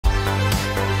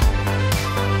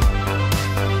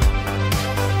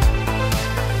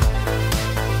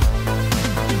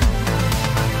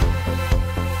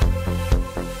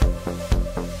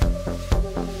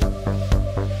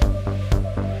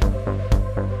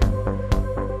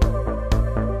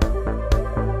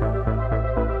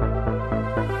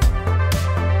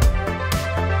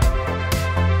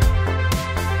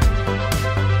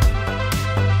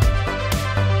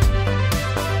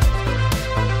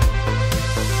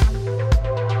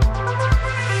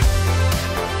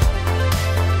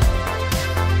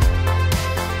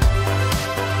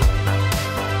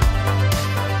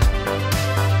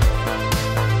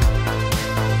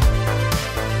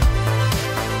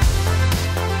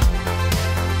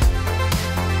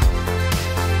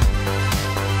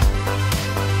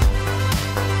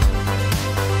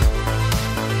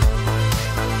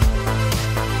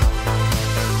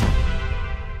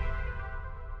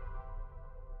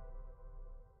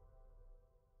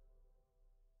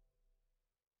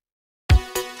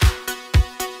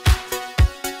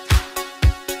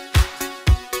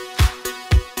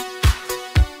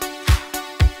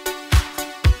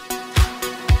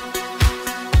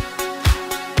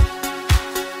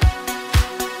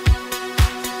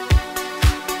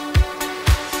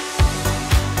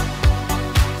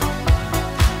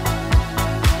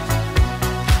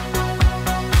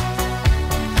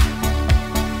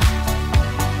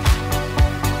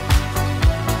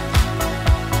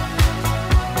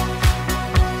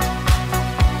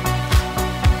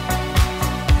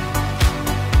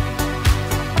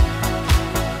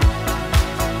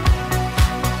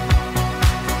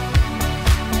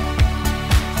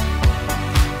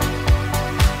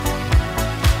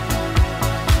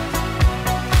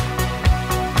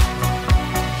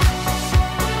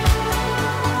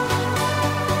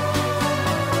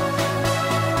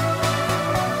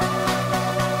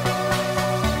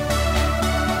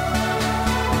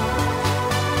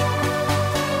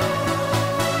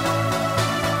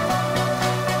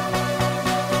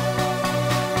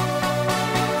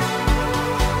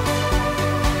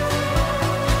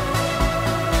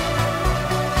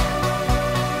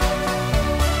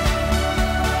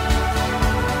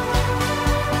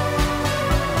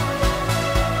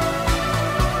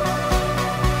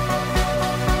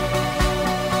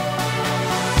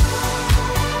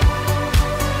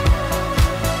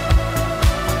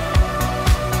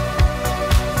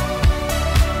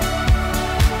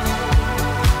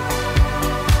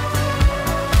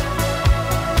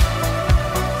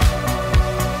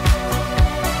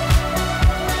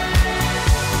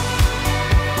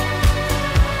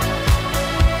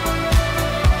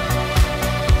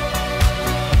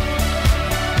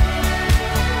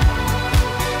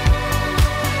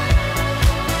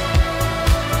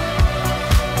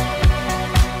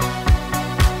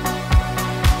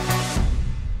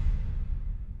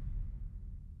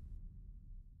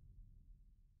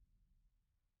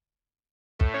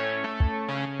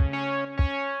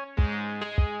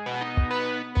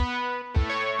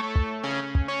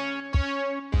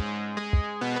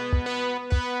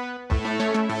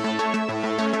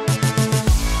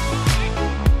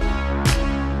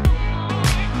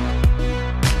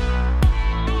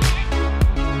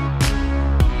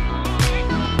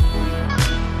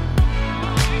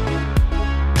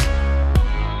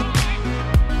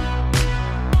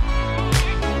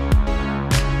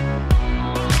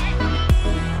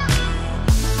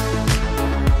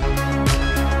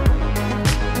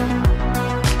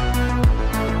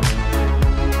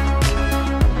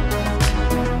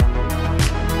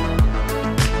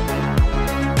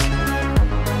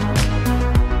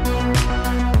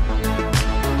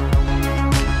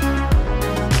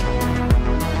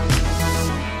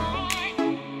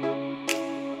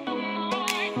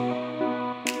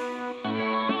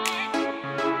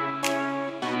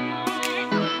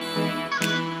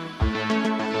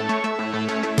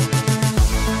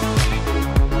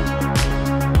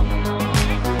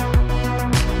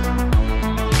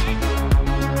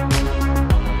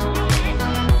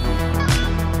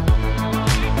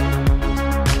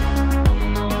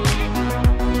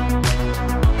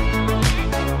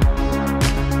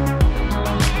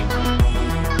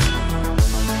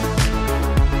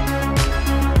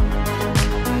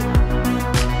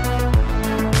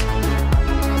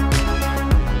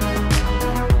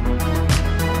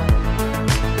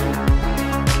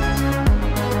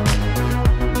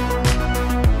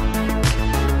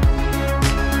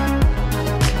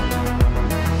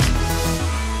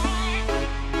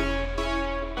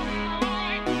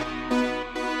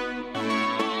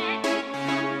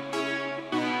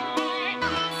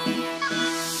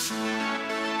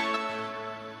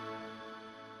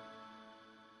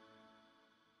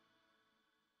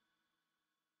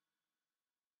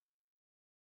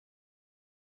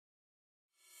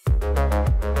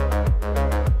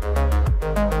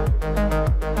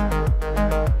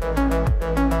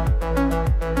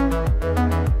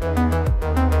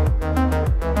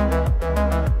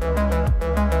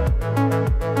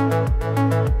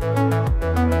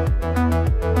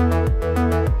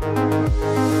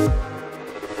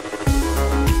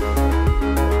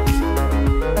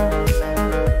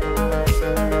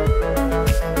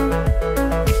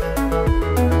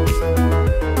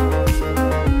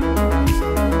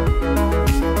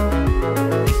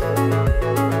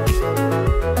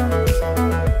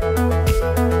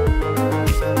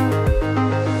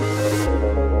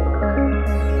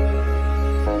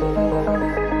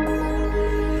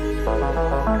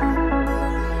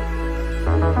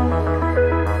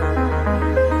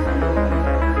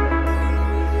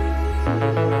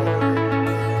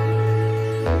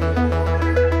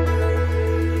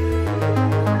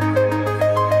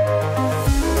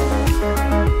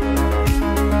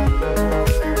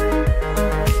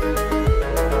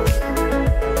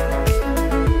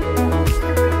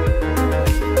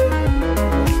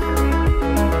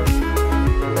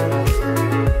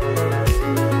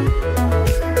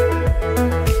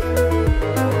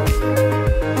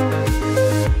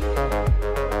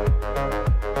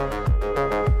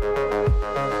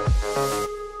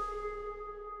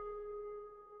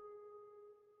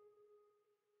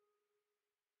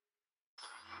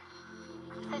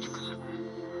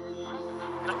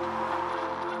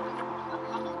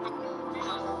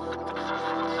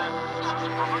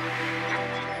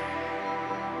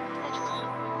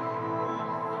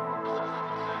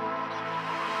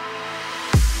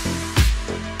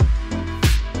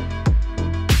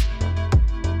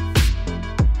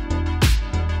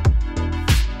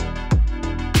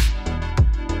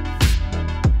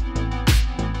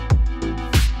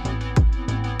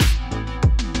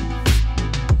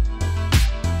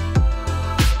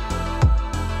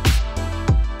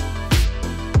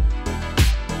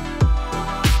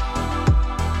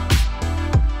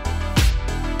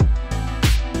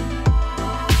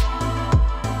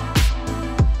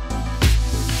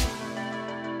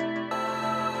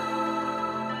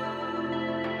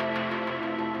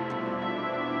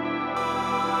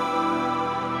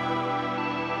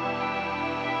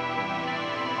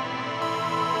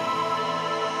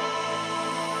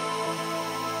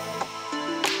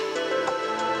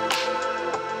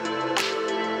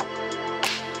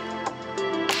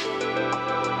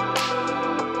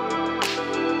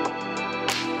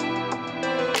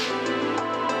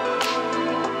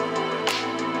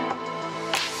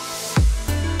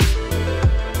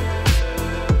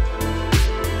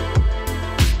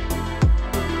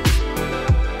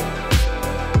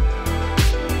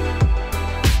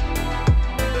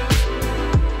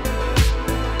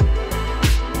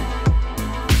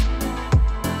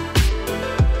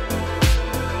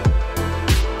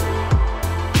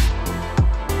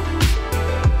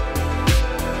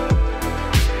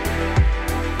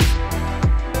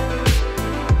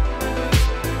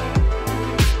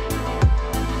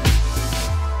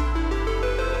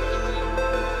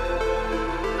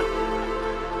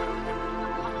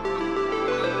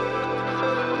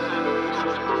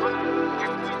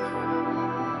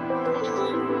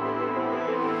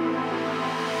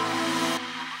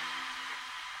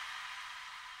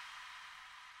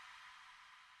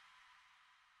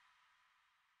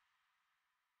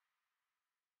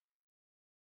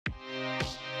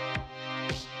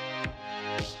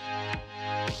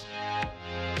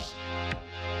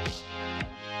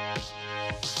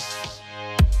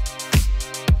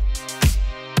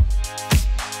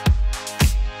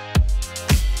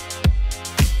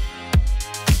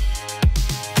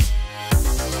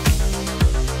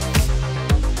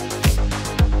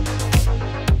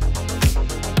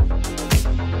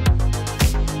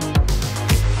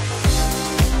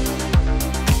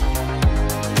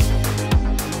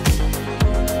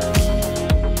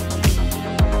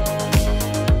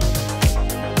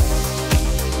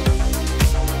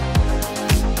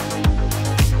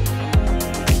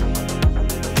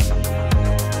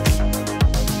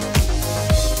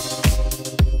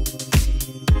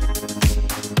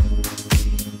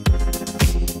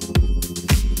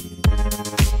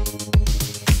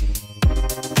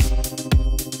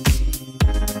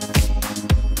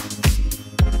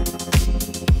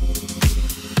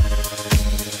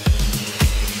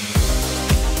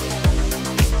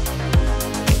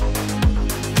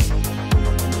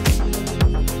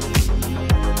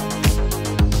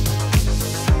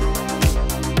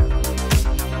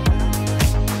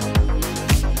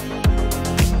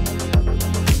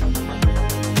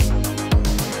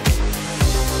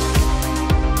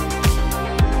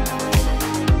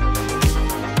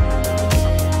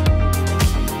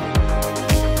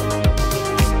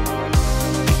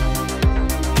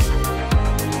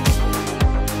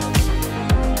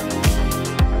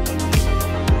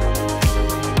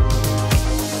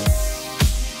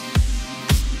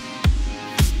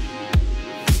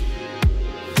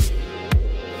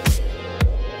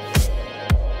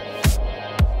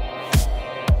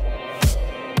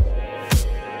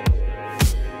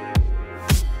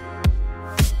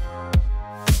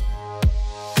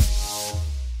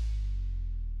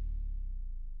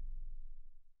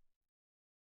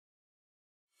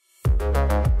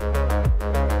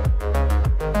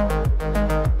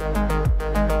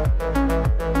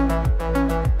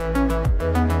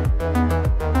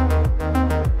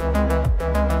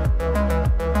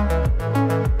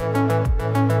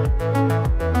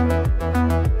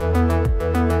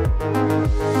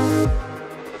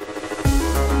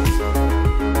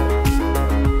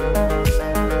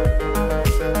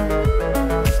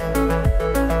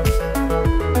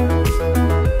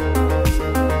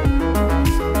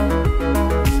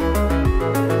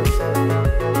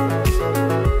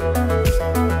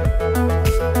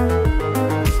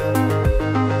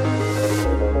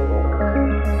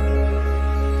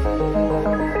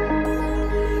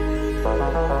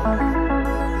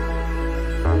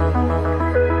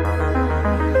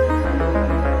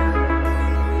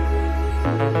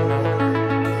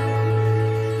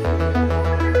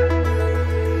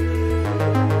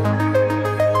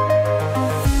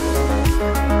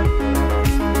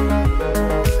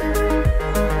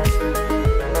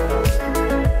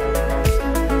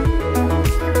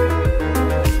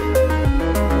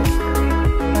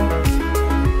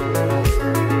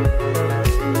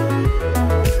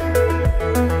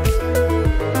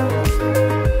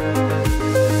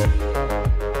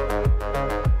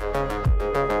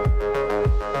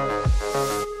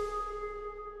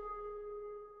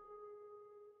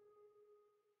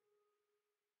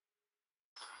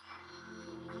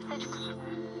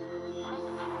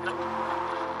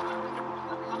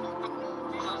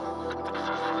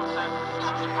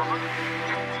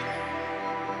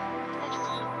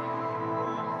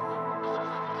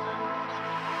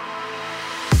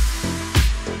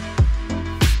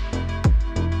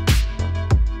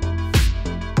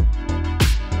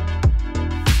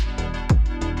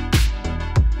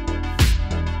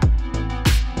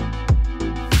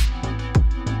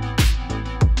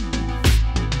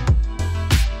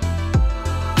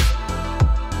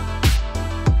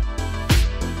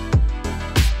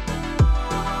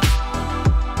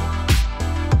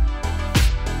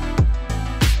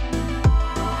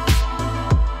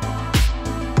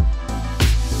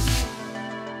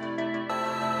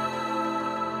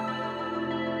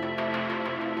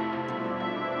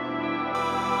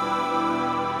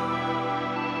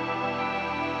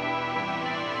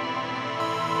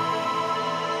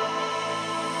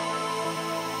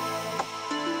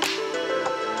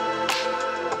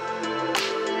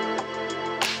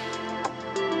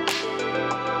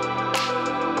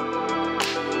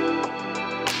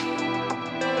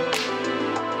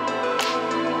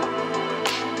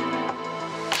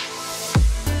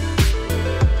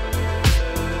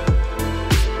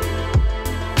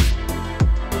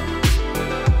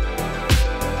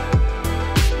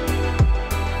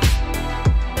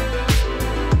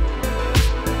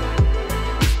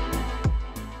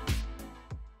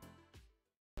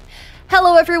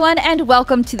everyone, and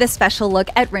welcome to the special look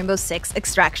at Rainbow Six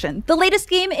Extraction, the latest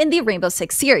game in the Rainbow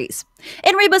Six series.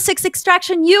 In Rainbow Six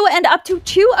Extraction, you and up to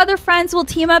 2 other friends will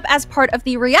team up as part of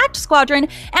the React Squadron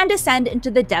and descend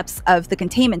into the depths of the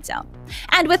Containment Zone.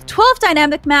 And with 12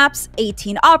 dynamic maps,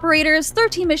 18 operators,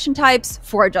 13 mission types,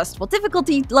 4 adjustable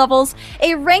difficulty levels,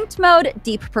 a ranked mode,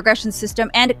 deep progression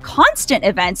system, and constant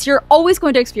events, you're always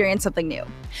going to experience something new.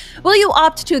 Will you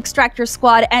opt to extract your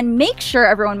squad and make sure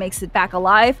everyone makes it back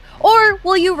alive, or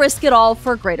will you risk it all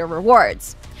for greater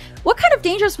rewards? What kind of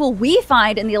dangers will we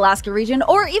find in the Alaska region,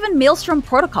 or even Maelstrom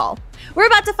Protocol? We're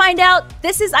about to find out.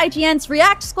 This is IGN's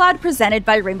React Squad presented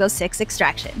by Rainbow Six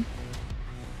Extraction.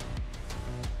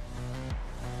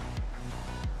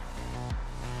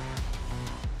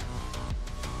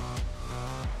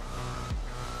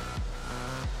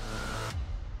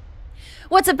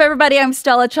 What's up, everybody? I'm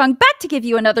Stella Chung, back to give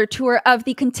you another tour of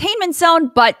the Containment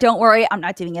Zone, but don't worry, I'm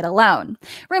not doing it alone.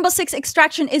 Rainbow Six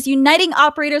Extraction is uniting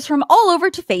operators from all over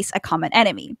to face a common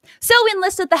enemy. So we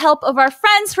enlisted the help of our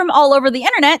friends from all over the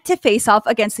internet to face off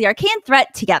against the Archaean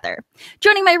threat together.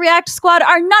 Joining my React squad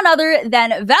are none other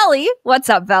than Velly. What's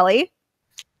up, Velly?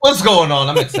 What's going on?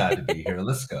 I'm excited to be here.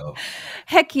 Let's go.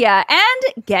 Heck yeah,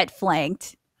 and Get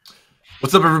Flanked.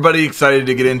 What's up, everybody? Excited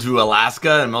to get into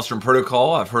Alaska and Maelstrom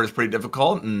Protocol. I've heard it's pretty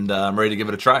difficult, and I'm ready to give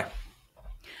it a try.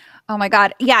 Oh my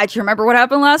god. Yeah, do you remember what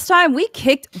happened last time? We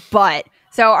kicked butt.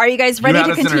 So are you guys ready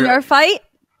to continue our fight?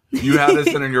 You had us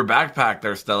in your backpack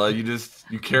there, Stella. You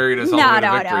carried us all the way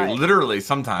to victory. Literally,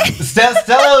 sometimes.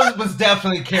 Stella was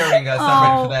definitely carrying us. I'm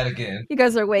ready for that again. You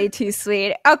guys are way too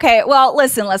sweet. Okay, well,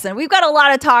 listen. We've got a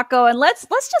lot of talk going. Let's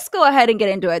just go ahead and get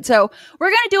into it. So we're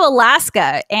gonna do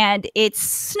Alaska, and it's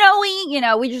snowy. You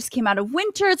know, we just came out of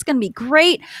winter. It's gonna be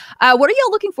great. What are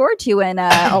y'all looking forward to in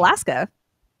Alaska?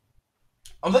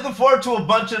 I'm looking forward to a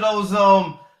bunch of those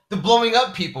the blowing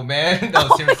up people, man. No,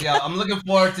 seriously, I'm looking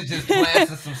forward to just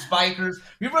blasting some spikers.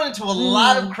 We've run into a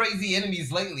lot of crazy enemies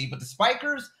lately, but the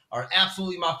spikers are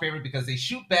absolutely my favorite because they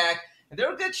shoot back, and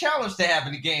they're a good challenge to have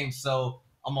in the game, so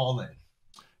I'm all in.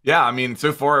 Yeah, I mean,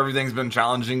 so far everything's been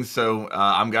challenging, so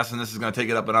I'm guessing this is going to take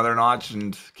it up another notch,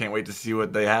 and can't wait to see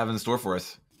what they have in store for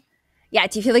us. Yeah,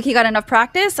 do you feel like you got enough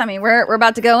practice? I mean, we're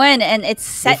about to go in, and it's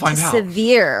set to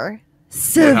severe.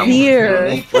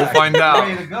 Severe. We'll find out.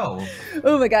 Ready to go.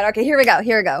 Oh my god. Okay, here we go.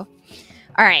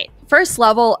 All right. First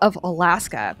level of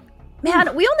Alaska.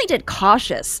 Man, we only did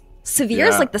cautious. Severe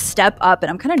is like the step up, and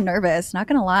I'm kind of nervous, not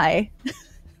gonna lie.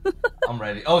 I'm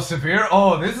ready. Oh, severe?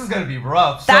 Oh, this is gonna be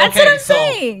rough. So, That's what I'm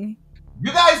saying.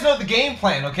 You guys know the game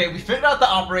plan, okay? We figured out the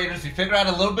operators, we figured out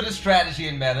a little bit of strategy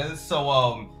and metas,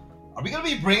 so are we going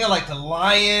to be bringing, like, the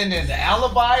lion and the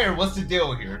alibi, or what's the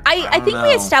deal here? I think we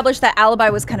established that alibi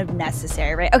was kind of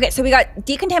necessary, right? Okay, so we got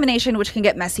decontamination, which can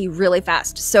get messy really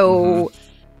fast. So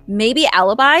maybe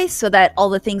alibi so that all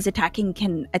the things attacking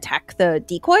can attack the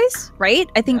decoys, right?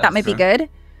 I think that might be good.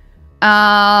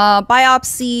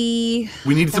 Biopsy.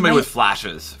 We need somebody with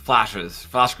flashes. Flash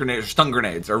grenades, stun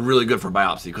grenades are really good for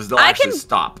biopsy because they'll actually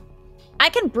stop. I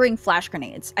can bring flash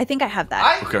grenades. I think I have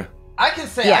that. Okay. I can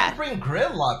say I can bring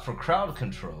gridlock for crowd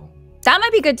control. That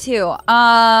might be good too.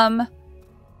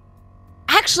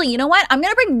 Actually, you know what? I'm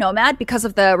gonna bring Nomad because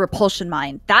of the repulsion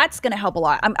mine. That's gonna help a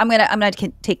lot. I'm gonna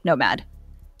take Nomad.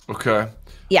 Okay.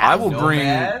 Yeah. I will bring.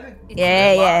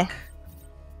 Yeah.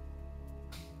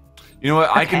 You know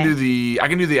what? Okay. I can do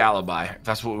the alibi. If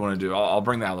that's what we want to do. I'll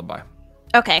bring the alibi.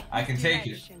 Okay. I can take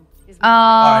it.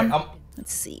 All right,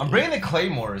 let's see. I'm bringing the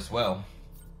Claymore as well.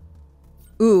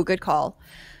 Ooh, good call.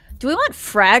 Do we want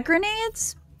frag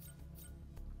grenades?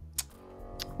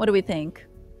 What do we think?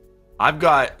 I've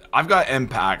got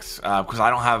impacts because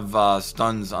I don't have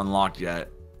stuns unlocked yet.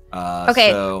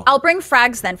 Okay, so... I'll bring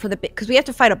frags then for the because we have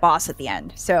to fight a boss at the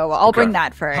end. So I'll bring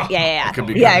that for yeah.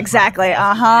 Exactly.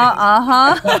 Oh,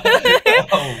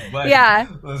 yeah.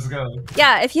 Let's go.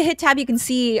 Yeah, if you hit tab, you can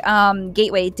see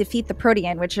Gateway defeat the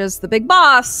Protean, which is the big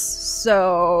boss.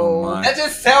 So that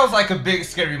just sounds like a big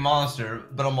scary monster,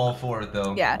 but I'm all for it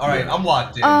though. Yeah. All right, I'm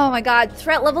locked in. Oh my god,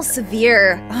 threat level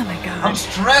severe. Oh my god. I'm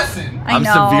stressing. I'm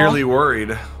severely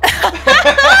worried.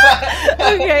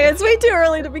 Okay, it's way too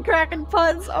early to be cracking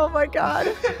puns. Oh my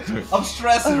god. I'm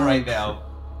stressing right now.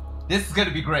 This is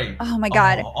gonna be great. Oh my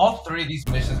god. All 3 of these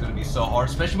missions are gonna be so hard,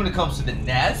 especially when it comes to the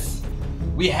nest.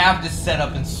 We have to set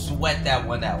up and sweat that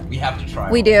one out. We have to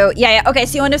try. We do. Yeah. Okay,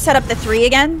 so you want to set up the 3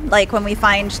 again? Like when we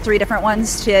find 3 different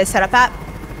ones to set up at?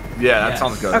 Yeah, that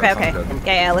sounds good. Okay.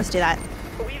 Yeah, let's do that.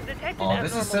 Oh,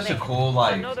 this is such a cool,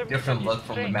 like, different look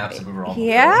from the maps that we were on.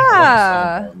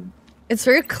 Yeah. It's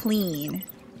very clean.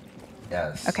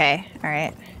 Yes. Okay. All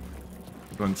right.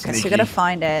 Okay, so we gotta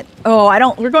find it. Oh,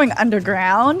 we're going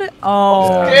underground?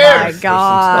 Oh Yeah. my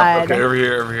god. Okay, over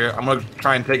here. I'm gonna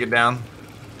try and take it down.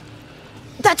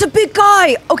 That's a big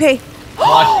guy! Okay.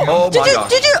 Oh Did my you? gosh.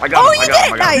 Did you? I got Oh, him, you I did got it!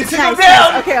 him, I got him. Nice, You took him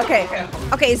nice. down! Okay.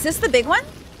 Okay, is this the big one?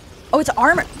 Oh, it's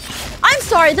armored. I'm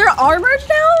sorry, they're armored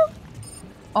now?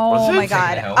 Oh Was it? my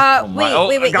god. Taking Oh my- Wait, oh,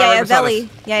 wait, I wait. got it right Yeah, beside Velly.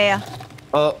 Yeah.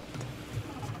 Uh-oh.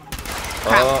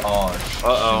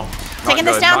 Taking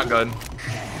this Not good, down? Not good.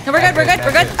 No,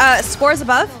 we're good. Spores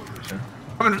above.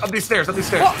 Coming up these stairs, Oh,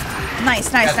 nice.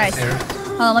 Got the stairs.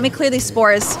 Hold on, let me clear these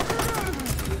spores.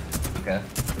 Okay.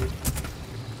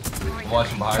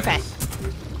 Watching behind Okay. us.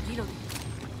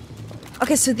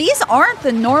 Okay, so these aren't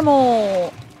the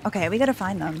normal... Okay, we gotta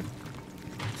find them.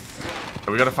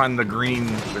 We gotta find the green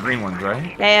ones,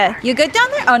 right? Yeah. You good down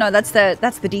there? Oh no, that's the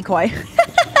decoy.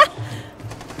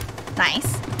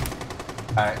 Nice.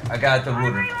 Alright, I got the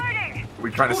rooter. We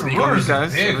trying to Ooh, sneak the on these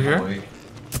rooter's guys big, over here? boy.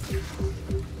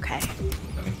 Okay.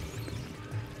 Let me-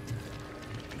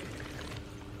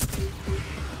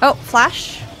 Oh,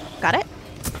 flash. Got it.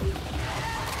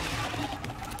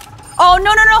 Oh,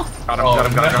 no. Got him, Oh,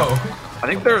 got him. no. I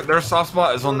think their soft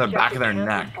spot is on the back of their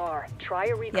neck. Try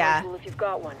a recon Yeah. tool if you've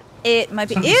got one. It might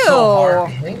be... This Ew! is so hard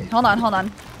to hit. Hold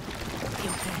on.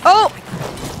 Oh!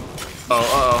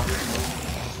 Oh,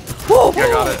 Whoa. yeah,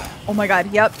 got it. Oh my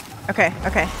god, yep. Okay.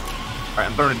 Alright,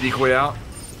 I'm throwing a decoy out.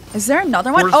 Is there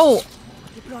another one? Where's- Oh!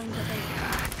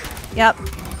 Yep.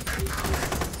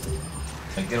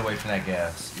 Like, get away from that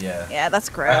gas. Yeah. Yeah, that's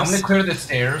Alright, I'm gross. gonna clear the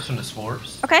stairs from the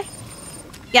spores. Okay.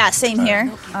 Yeah, same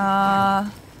here. I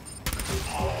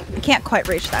can't quite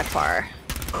reach that far.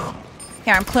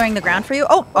 Here, I'm clearing the ground for you.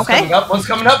 Oh, okay. What's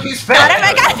coming up? He's fast. Got him,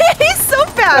 I got it! He's so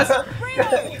fast!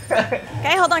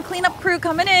 Okay, hold on. Cleanup crew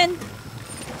coming in.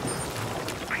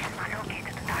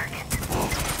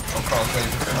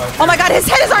 Oh my god, his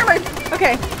head is armored!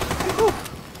 Okay. Whew.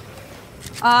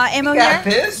 Ammo You got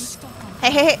here. this?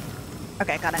 Hey.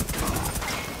 Okay, got it.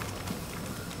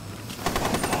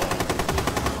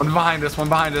 One behind us.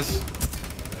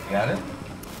 Got it?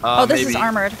 Oh, this maybe. is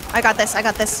armored. I got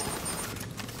this.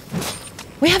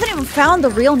 We haven't even found the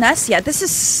real nest yet. This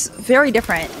is very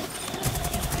different.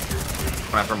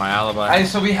 Going after my alibi. Alright,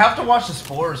 so we have to watch the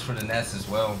spores for the nest as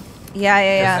well.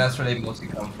 Yeah. That's where they mostly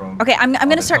come from. Okay, I'm Oh,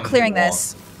 gonna they're start coming clearing through the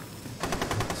this.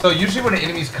 wall. So usually where the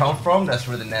enemies come from, that's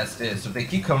where the nest is. So if they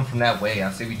keep coming from that way,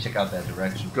 I say we check out that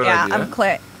direction. Good Yeah, idea. I'm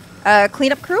clear.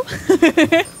 Cleanup crew?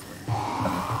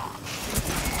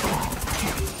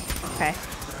 Okay.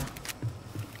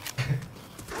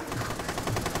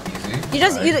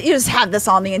 Easy. You just have this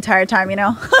on the entire time, you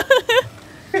know?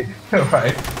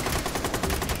 Right.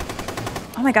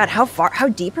 Oh my god, how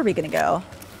deep are we gonna go?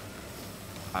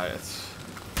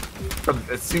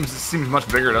 It seems much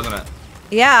bigger, doesn't it?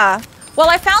 Yeah. Well,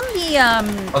 I found the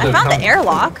they're I found the coming.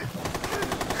 airlock.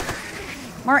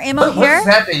 More ammo here. What's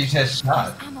that you just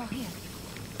shot?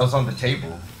 That was on the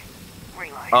table.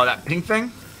 Oh, that pink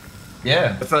thing?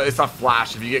 Yeah. It's a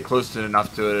flash. If you get close to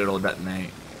enough to it, it'll detonate.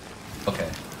 Okay.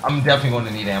 I'm definitely going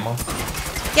to need ammo.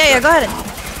 Yeah, go ahead.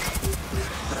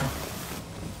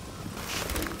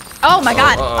 Oh my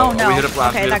god. Oh no. We hit a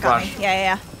flash, Okay, we hit a that got me. flash.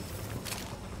 Yeah.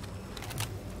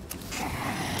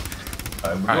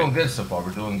 Alright, we're doing good so far.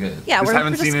 We're doing good. Yeah, Just we're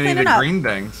haven't just seen any of cleaning the up. green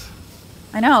things.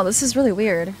 I know, this is really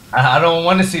weird. I don't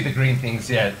want to see the green things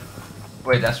yet.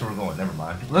 Wait, that's where we're going. Never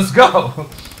mind. Let's go.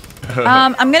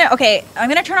 I'm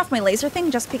gonna turn off my laser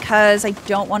thing just because I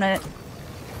don't want to.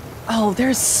 Oh,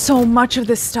 there's so much of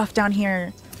this stuff down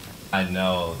here. I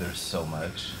know. There's so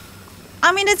much.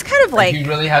 I mean, it's kind of like You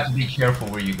really have to be careful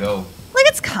where you go.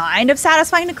 it's kind of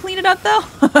satisfying to clean it up though.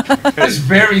 It's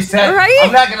very sad. Right?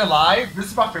 I'm not gonna lie. This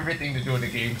is my favorite thing to do in the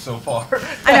game so far.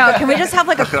 I know. Can we just have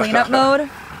like a cleanup mode?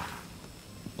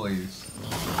 Please.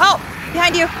 Oh,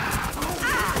 behind you.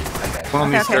 One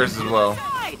on these Okay. stairs as well.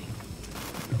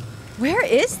 Where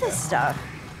is this stuff?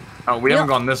 Oh, we haven't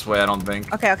gone this way, I don't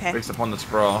think. Okay. Based upon the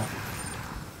sprawl.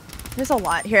 There's a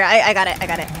lot here. I got it.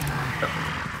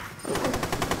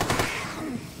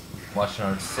 Watching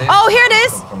our six. Oh, here it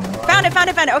is. From the line. Found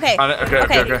it. Okay. Found it?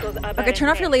 Okay. Okay, turn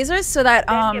off your lasers so that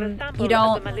you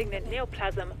don't.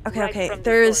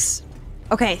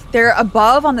 Okay. They're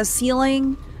above on the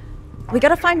ceiling. We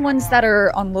gotta find ones that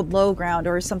are on the low ground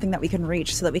or something that we can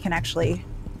reach so that we can actually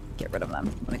get rid of them.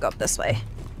 Let me go up this way.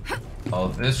 Oh,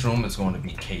 this room is going to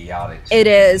be chaotic. It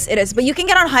is. But you can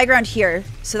get on high ground here,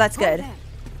 so that's good.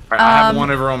 Alright, I have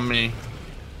one over on me.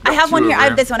 I have two one here. over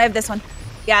I have this one.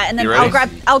 Yeah, and then You I'll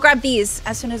ready? grab these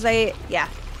as soon as yeah.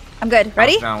 I'm good.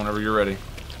 Ready? Count down whenever you're ready.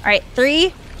 All right,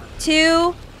 3,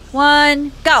 2,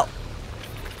 1, go. All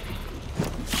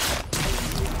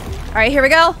right, here we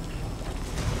go.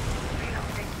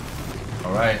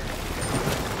 All right.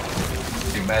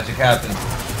 Big magic happens.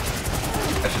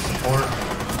 That's your support.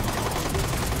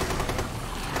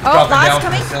 Oh, Dropping down last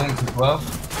coming. from the ceilings as well.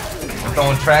 We're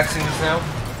throwing track singers now.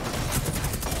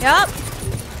 Yep.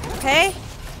 Okay.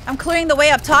 I'm clearing the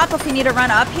way up top if we need to run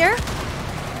up here.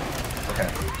 Okay.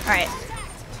 All right.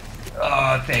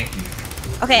 Oh, thank you.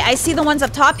 Okay, I see the ones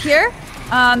up top here.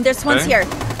 There's ones here.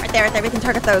 Right there, right there. We can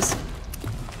target those.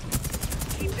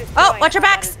 Oh, watch your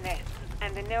backs.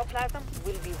 And the neoplasm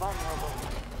will be vulnerable.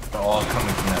 They're all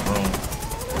coming from that room.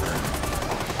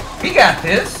 We got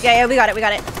this. Yeah, we got it. We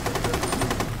got it.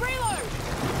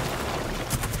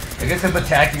 I guess I'm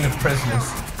attacking the prisoners.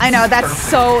 I know, that's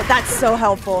Perfect. so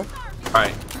helpful. All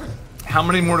right. How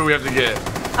many more do we have to get?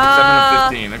 7 of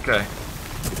 15. Okay.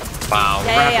 Wow. We're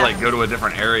gonna have to like go to a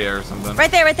different area or something.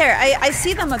 Right there, right there. I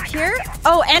see them up here.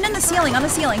 Oh, and in the ceiling, on the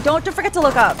ceiling. Don't forget to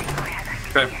look up.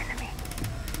 Okay.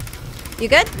 You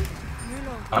good?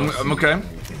 I'm okay.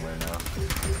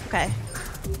 Okay.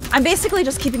 I'm basically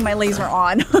just keeping my laser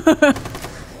on.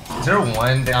 Is there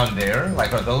one down there?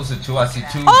 Like, are those the two? I see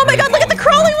two. Oh my god, look at the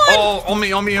crawling one! Oh, on me.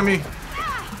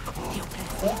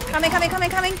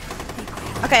 Coming.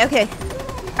 Okay.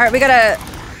 Alright, we gotta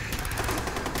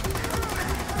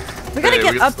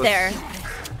get up there.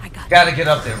 Gotta get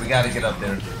up there. We gotta get up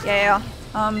there. Yeah.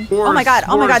 Oh my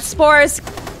god, spores.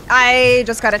 I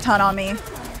just got a ton on me.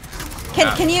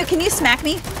 Can you smack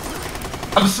me?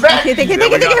 I'm smacking. Thank you.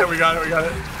 We got it.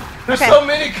 There's Okay. so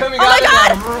many coming Oh my out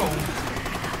God! of that room.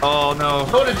 Oh no.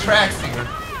 Go to track singer.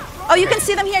 Oh, you can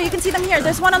see them here.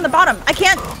 There's one on the bottom. I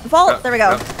can't vault. There we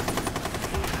go.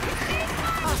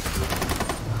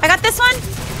 I got this one.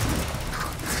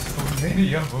 So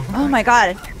many of them. Oh my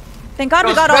god. Thank god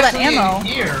we got all that Especially ammo. in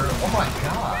here. Oh my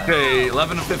god. Okay,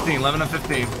 11 of 15.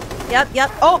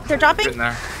 Yep. Oh, they're dropping. Getting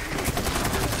there.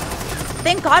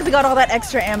 Thank god we got all that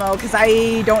extra ammo, because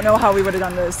I don't know how we would have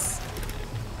done this.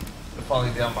 They're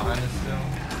falling down behind us still.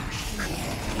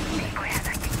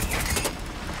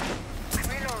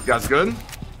 You guys good?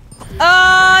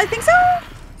 I think so.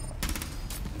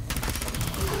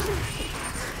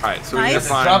 Alright, so we Nice. need to It's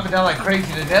find... dropping down like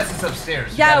crazy. The nest is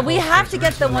upstairs. Yeah, gotta we go have upstairs. to We're get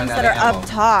just the gonna ones run that out are of up ammo.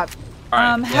 top.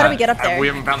 Alright, How do we get up there? We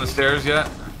haven't found the stairs yet?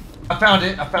 I found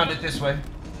it this way.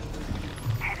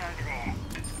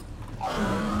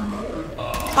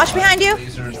 Watch behind you.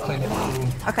 Lasers cleaning the room.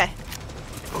 Okay.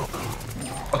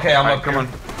 Okay, I'm Alright, up come here. on.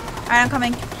 Alright, I'm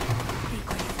coming.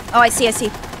 Oh, I see.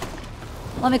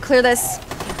 Let me clear this.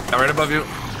 Yeah, right above you.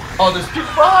 Oh, there's people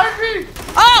behind me.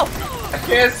 Oh! I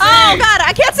can't see. Oh god,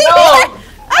 I can't see No! either!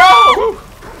 No!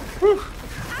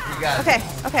 We got it.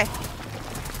 Okay.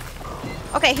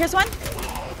 Okay, here's one.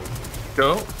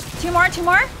 Go. Two more. I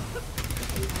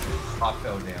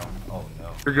fell down. Oh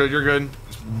no. You're good.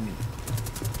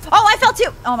 Oh, I fell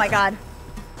too! Oh my god.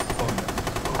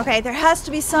 Oh no. Okay, there has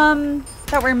to be some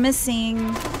that we're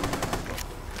missing.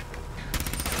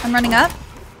 I'm running up.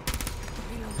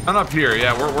 Not up here,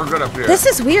 yeah, we're good up here. This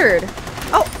is weird.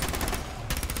 Oh.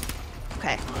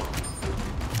 Okay.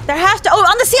 There has to. Oh,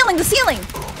 on the ceiling.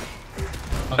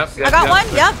 Yep, I got one.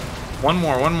 Yep. One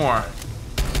more.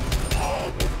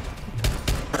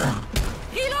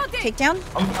 Takedown.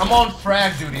 I'm on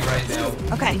frag duty right now.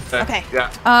 Okay.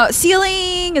 Yeah.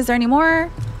 Ceiling. Is there any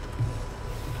more?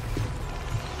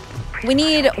 We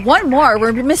need one more.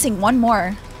 We're missing one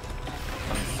more.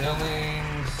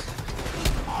 Ceilings.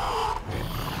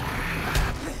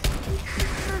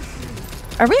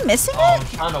 Are we missing I'm it?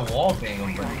 trying to wall bang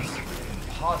them, but it's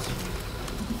impossible.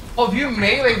 Oh, if you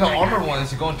melee the armor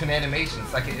ones, you're going to an animation.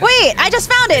 It's like an Wait, I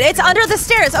just found it. It's under the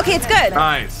stairs. Okay, it's good.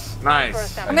 Nice.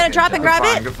 I'm gonna drop and grab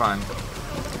it. Good find.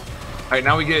 Alright,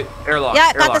 now we get airlock.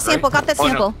 Yeah, got the Airlock, sample. right? Got the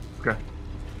sample. No. Okay.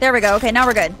 There we go. Okay, now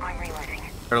we're good.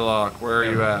 Airlock, where are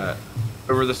you at?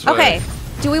 Over this way. Okay.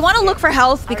 Do we want to look for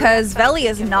health because Velly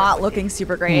is not looking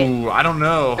super great? Ooh, I don't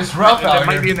know. It's rough out It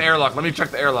might here. be in the airlock. Let me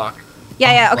check the airlock.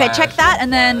 Yeah. Okay, Flash, check that,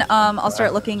 and then flash, I'll start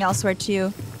flash. looking elsewhere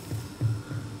too.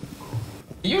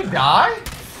 You die?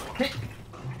 Hey,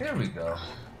 there we go.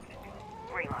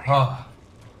 Oh,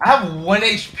 I have 1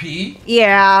 HP.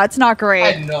 Yeah, it's not I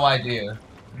great. had no idea.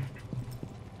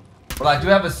 Well, I do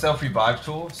have a self-revive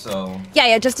tool, so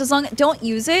Yeah. Just as long don't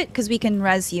use it because we can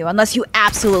res you unless you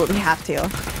absolutely have to.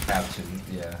 have to,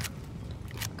 yeah.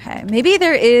 Okay, maybe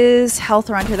there is health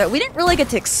around here that we didn't really get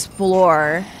to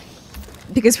explore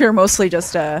because we were mostly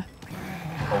just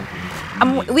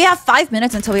we have 5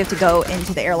 minutes until we have to go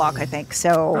into the airlock, I think.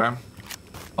 So Okay.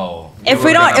 Oh. if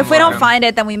we don't find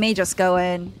it, then we may just go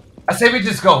in. I say we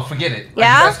just go. Forget it. Like,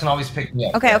 Yeah? You guys can always pick me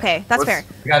up. Okay, that's fair.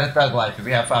 We got a thug life.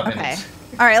 We have 5 Okay. minutes.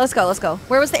 All right, let's go.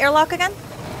 Where was the airlock again?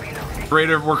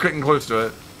 Raider, we're getting close to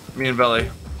it. Me and Velly.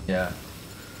 Yeah.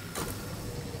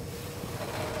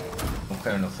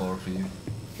 clearing the floor for you.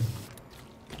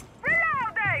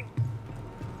 Reloading!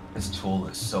 This tool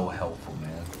is so helpful,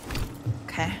 man.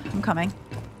 Okay, I'm coming.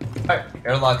 Alright,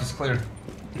 airlock is clear.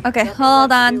 Okay,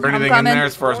 hold on. Is there I'm anything in coming. there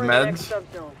as far as We're in the next meds?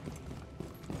 subzone.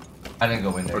 I didn't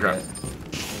go in there Okay. yet.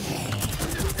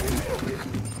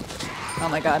 Oh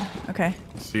my god. Okay.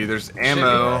 See, there's be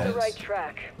ammo. bad. The right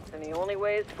track, and the only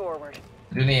way is forward.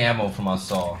 Do need ammo for my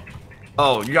saw.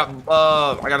 Oh, you got.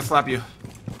 I gotta slap you.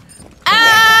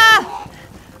 Ah!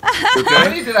 You How okay?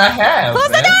 many did I have? Close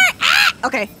the man? door! Ah!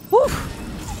 Okay. Whew.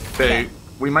 Okay,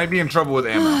 we might be in trouble with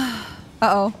ammo.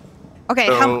 Uh-oh. Okay,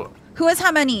 So- who has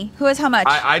how many? Who has how much?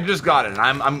 I just got it.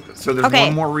 So there's Okay.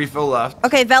 one more refill left.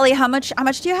 Okay, Velly, how much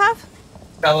do you have?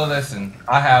 Stella, listen.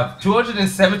 I have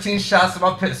 217 shots of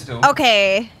my pistol.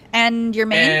 Okay. And your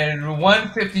main? And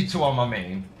 152 on my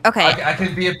main. Okay. I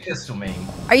can be a pistol main.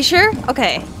 Are you sure?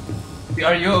 Okay.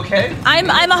 Are you okay? I'm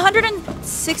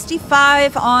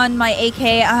 165 on my AK,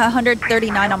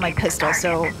 139 on my pistol,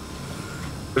 so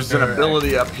There's an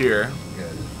ability up here.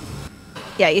 Good.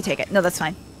 yeah, you take it. No, that's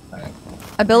fine. Alright.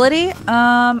 Ability?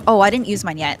 Oh, I didn't use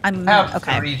mine yet. I'm I have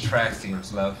okay. 3 track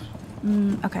teams left.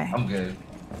 Okay. I'm good.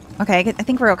 Okay, I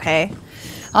think we're okay. You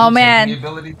Oh take man. The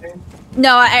ability thing?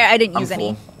 No, I didn't I'm use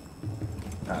any.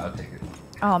 full. I'll take it.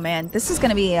 Oh man, this is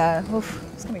gonna be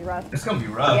it's gonna be rough. It's gonna be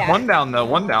rough. Yeah. One down though.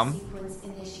 One down.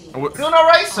 We're doing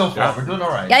alright so far. Yeah. We're doing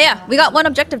alright. Yeah, we got one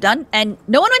objective done, and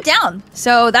no one went down.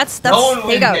 So that's No one there you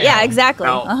went go. down. Yeah, exactly.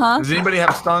 Now, does anybody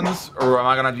have stuns, or am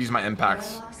I gonna have to use my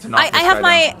impacts to knock I this have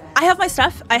guy down? I have my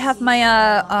stuff. I have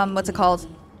my what's it called?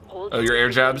 Hold Oh, your air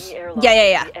jabs? the airlock Yeah.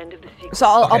 at the end of the sequence. So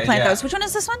I'll Okay, plant yeah. those. Which one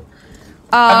is this one?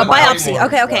 have a Biopsy. Claymore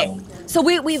Okay, as okay. well. So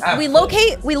we Absolutely.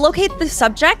 locate the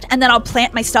subject, and then I'll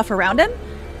plant my stuff around him,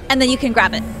 and then you can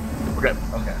grab it. Okay.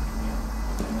 Okay.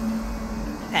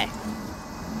 Okay.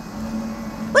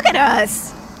 Look at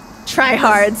us,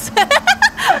 tryhards.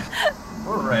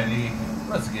 We're ready.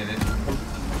 Let's get it.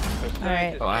 All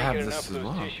right. Oh, I have this as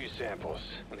well.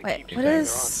 Wait, what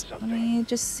is? Let me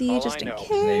just see, just in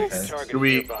case. Do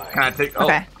we? Can I take? Oh,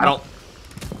 Okay. I don't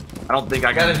think I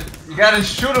You can. gotta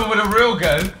shoot him with a real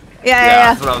gun.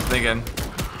 Yeah. That's what I was thinking.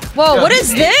 Whoa, Yo, what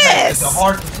these is Apex this? are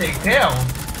hard to take down.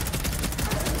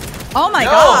 Oh my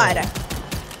No. god.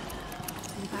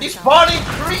 These spawning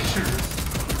creatures.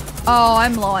 Oh,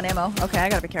 I'm low on ammo. Okay, I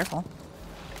gotta be careful.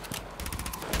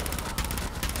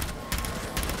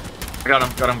 I got him.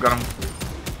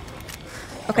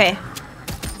 Okay,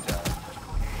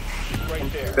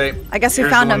 Okay. I guess we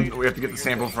here's found the him. one we have to get the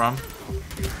sample from.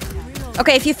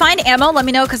 Okay, if you find ammo, let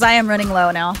me know because I am running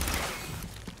low now.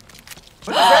 What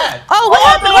is that? Oh, what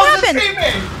happened? What happened?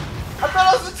 I thought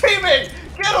I was a teammate.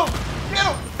 Get him. Get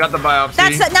him. Got the biopsy.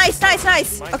 That's nice.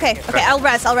 Okay, I'll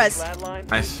res. Flatline.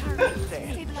 Nice.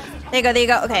 There you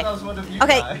go. Okay. That was one of you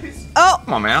Okay. guys. Oh,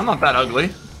 Come on, man. I'm not that ugly.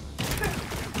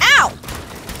 ow.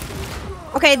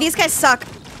 Okay, these guys suck.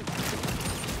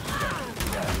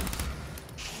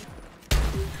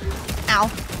 Ow.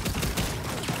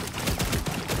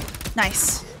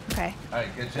 Nice. Okay. All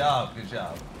right. Good job. Good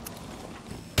job.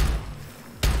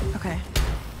 Okay.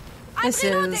 This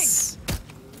is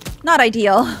not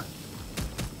ideal. All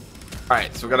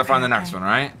right, so we gotta find the next one,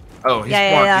 right? Oh, he's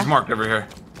Yeah, marked. yeah. He's marked over here.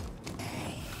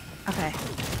 Okay.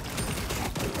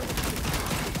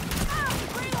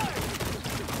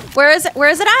 Where is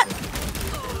it at?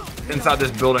 Inside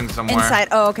this building somewhere. Inside.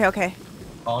 Oh, okay.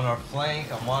 On our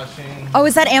flank, I'm watching. Oh,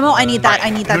 is that ammo? I need that. Right. I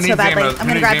need Who that so needs badly. ammo? I'm Who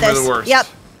gonna grab needs ammo this. the worst? Yep.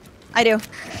 I do.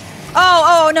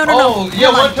 Oh, no. Oh, yeah,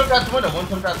 Hold one on. took out the window. One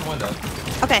took out the window.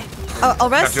 Okay. I'll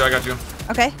rest. I got you.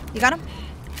 Okay, you got him?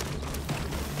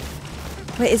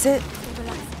 Wait, is it?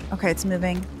 Okay, it's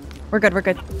moving. We're good.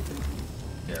 Yeah.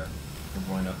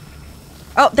 We're going up.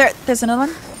 Oh, there's another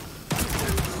one.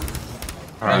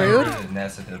 All right. Rude. There's a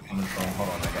nest at the phone. Hold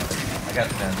on, I got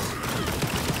the nest.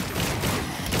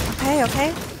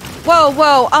 Okay. Whoa.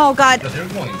 Oh, God. So they're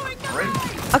going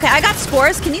crazy. Okay, I got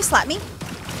spores. Can you slap me?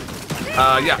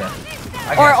 Yeah.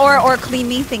 I got you. Or clean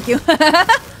me? Thank you.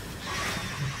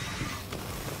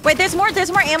 Wait, there's more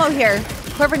ammo here.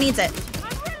 Whoever needs it.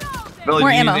 Billy, More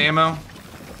do you ammo. need the ammo?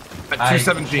 At I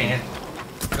 217. can't.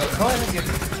 Go ahead and get it.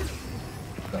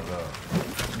 Go.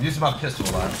 I'm using my pistol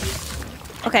a lot.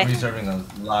 Okay. I'm reserving a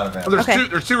lot of Oh, ammo.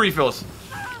 there's two refills.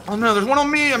 Oh no, there's one on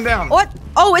me. I'm down. What?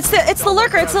 Oh, it's the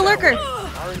lurker.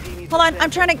 Hold on,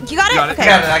 I'm trying to. You got it? Got it. Okay.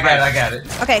 I got it.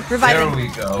 Okay, There reviving. we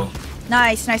go.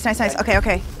 Nice.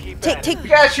 Okay. Take. You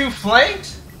got you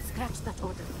flanked?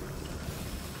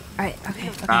 All right. Okay.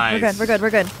 Nice. We're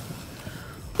good.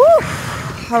 Whew.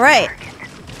 All right.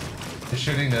 They're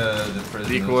shooting the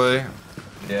prisoners. Decoy.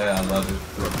 Yeah, I love it.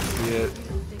 See it.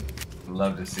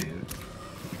 Love to see it.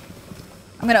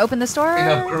 I'm gonna open this door. Clean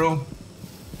up, crew.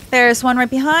 There's one right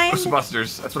behind.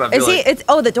 Ghostbusters. That's what I feel Is he? like. It's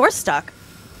oh, the door's stuck.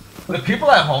 For the people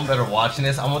at home that are watching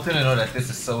this, I want them to know that this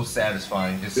is so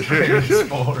satisfying. Just creating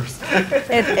spores.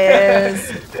 It is.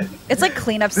 It's like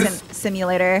cleanup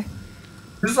simulator.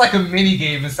 This is like a mini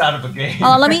game inside of a game.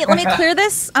 Oh, let me clear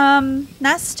this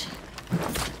nest.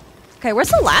 Okay, where's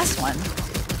the last one?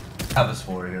 I have a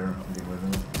spore here.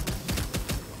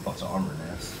 Oh, it's an armor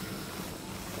nest.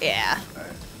 Yeah.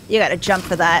 Alright. You gotta jump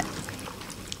for that.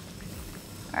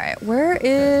 Alright, where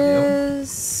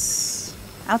is...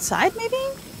 outside, maybe?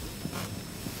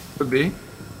 Could be.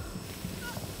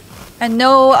 And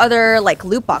no other, like,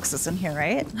 loot boxes in here,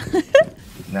 right?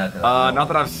 Not Not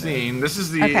that I've seen. This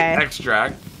is the Okay.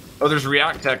 extract. Oh, there's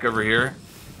React Tech over here.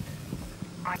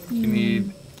 You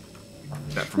need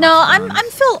that for No, my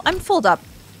I'm filled up.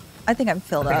 I think I'm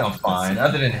filled I think up. I'm fine.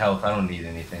 Other than health, I don't need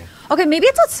anything. Okay, maybe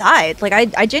it's outside. Like,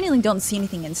 I genuinely don't see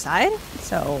anything inside,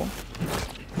 so...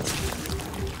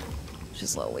 Which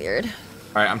is a little weird.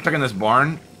 Alright, I'm checking this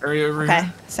barn area over Okay,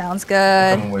 here. sounds I'm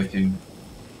good. coming with you.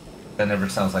 That never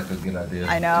sounds like a good idea.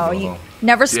 I know, to go you alone.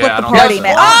 never split Yeah, I the don't party, think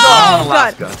man. so. Oh,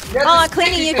 God! Alaska. Yeah, Oh, this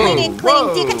cleaning, sticky you thing. cleaning,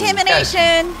 Whoa.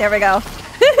 decontamination. There we go.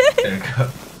 There you go.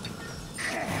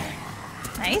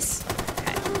 Nice.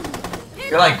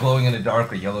 You're like glowing in the dark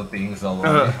with yellow things all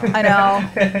over. I know.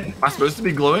 Am I supposed to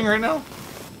be glowing right now?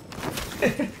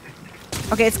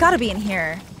 Okay, it's got to be in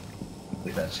here.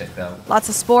 Get that checked out. Lots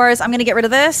of spores. I'm gonna get rid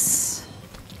of this.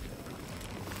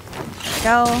 There we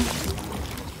go.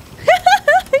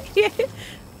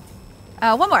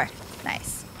 One more.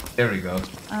 Nice. There we go.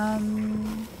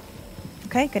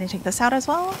 Okay, gonna take this out as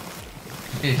well.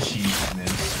 It's cheap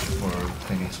for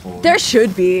cleaning spores. There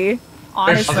should be.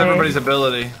 Honestly. How's everybody's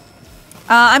ability?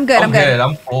 I'm good. I'm good.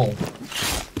 I'm full.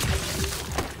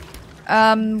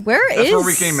 That's where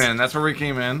we came in. That's where we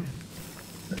came in.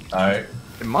 Alright.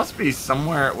 It must be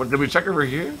somewhere. What, did we check over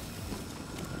here?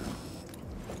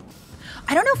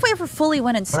 I don't know if we ever fully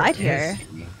went inside here.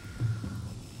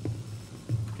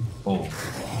 Oh.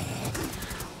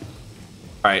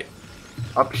 Alright.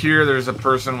 Up here, there's a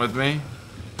person with me.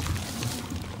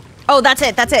 Oh, that's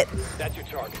it. That's it. That's your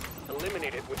target.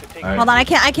 Eliminate it with the take. Alright. Hold on. I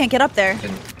can't get up there.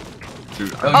 Dude,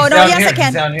 Oh, he's no, down yes, here. I can.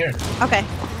 He's down here. Okay.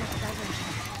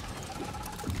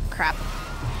 Crap.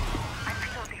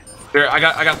 here, I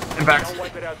got impacts. Don't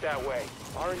wipe it out that way.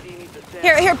 R&D needs a sample.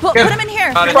 Here, put him in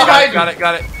here. Got it, Behind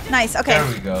got it. Nice. Okay.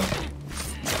 There we go.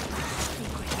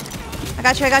 I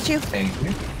got you. Thank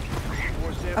you.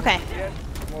 More samples Okay. you get,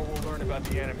 the more we'll learn about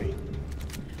the enemy.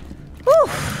 Whew.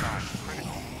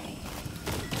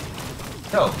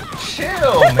 Yo,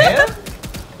 chill, man.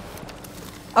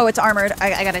 Oh, it's armored.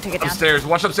 I gotta take it down. Upstairs.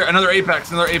 Watch upstairs. Another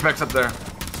apex up there.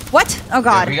 What? Oh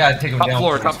God. Yeah, we gotta take him Top down.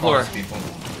 floor, before top he floor. spawns people.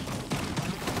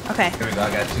 Okay. There we go.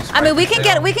 I got two. I mean, we can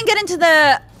get into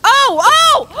the.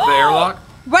 Oh! The airlock?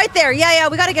 Right there. Yeah.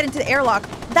 We gotta get into the airlock.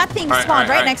 That thing All right, spawned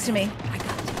all right. next to me.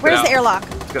 Where's out. the airlock?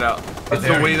 Let's get out. It's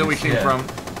there the way it that we is, came yeah. from.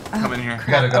 Come in here.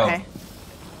 We gotta go. Okay.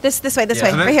 This way.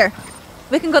 Yeah. Right here.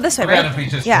 We can go this way, What right? if we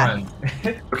just Yeah. run?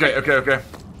 Okay.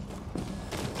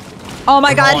 Oh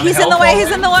my Come God, on, he's in the help way. already.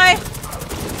 He's in the way.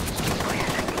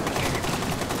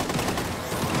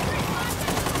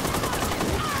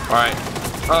 All right.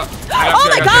 Oh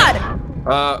my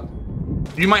God!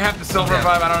 You might have to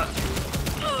self-revive. I don't know.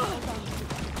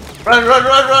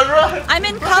 Run! I'm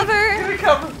in cover. We need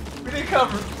cover. We need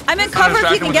cover. I'm in cover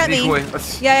if you can get me.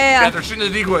 Yeah. They're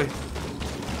shooting the decoy.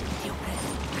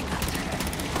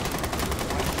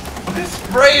 I'm just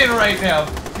spraying right now.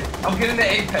 I'm getting the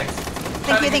apex.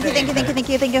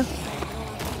 Thank you.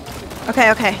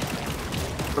 Okay.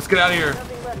 Let's get out of here.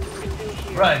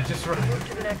 Run, just run.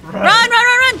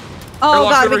 Run! Oh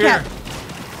Airlock's God, over we can't. here.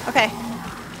 Okay.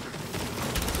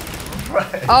 Run.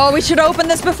 Oh, we should open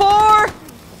this before.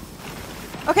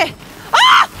 Okay.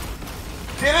 Ah!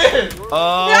 Get in!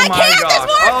 Oh I my can't, gosh. there's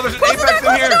more! Oh, there's an Close the apex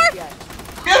door, in here.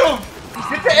 Get him!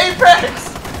 Get the apex!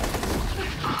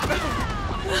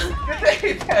 Get the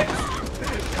apex!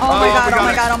 Oh my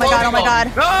God.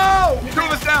 No! Two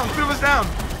of us down.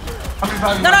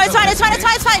 No, it's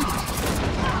fine.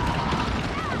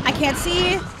 I can't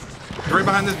see. Right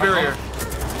behind this barrier.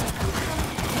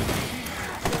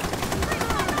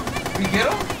 We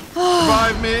get him?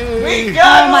 Revive me. We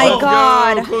got Oh my him!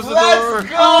 God. Close the Let's door.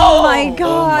 go! Oh my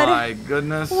God. Oh my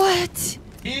goodness. What?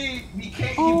 He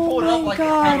Oh pulled my up like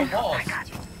God. a kind of boss.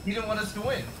 He didn't want us to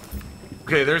win.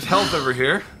 Okay, there's health over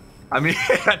here. I mean,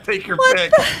 take your What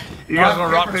pick. the- You guys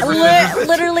want rock, paper, scissors?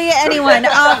 Literally anyone.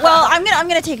 Well, I'm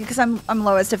gonna take it because I'm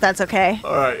lowest if that's okay.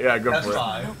 All right, yeah, go That's for it.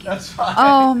 fine. That's fine.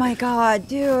 Oh my God,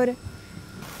 dude. I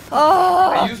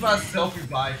Oh. used my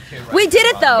self-revive kit right We did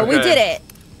it now. though. We Okay. did it.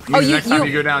 Next time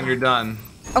you go down, you're done.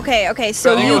 Okay,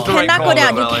 so Well, you it's the right cannot call, go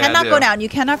down. though, You Velly, cannot I go do. down. You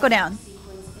cannot go down.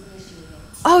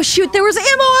 Oh shoot, there was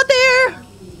ammo out there!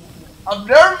 I'm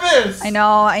nervous. I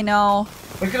know.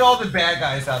 Look at all the bad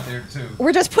guys out there too.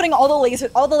 We're just putting all the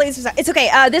lasers out. It's okay.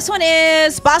 This one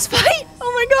is boss fight.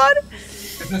 Oh my god.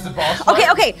 Is this a boss fight?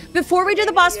 Okay. Before we do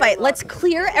the boss fight, let's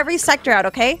clear every sector out,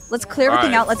 okay? Let's clear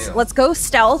everything out. Let's go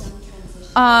stealth.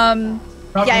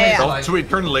 Yeah. So, should we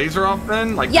turn the laser off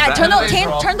then? Like, Yeah, does turn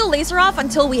that- the laser off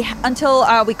until we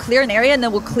clear an area, and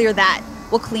then we'll clear that.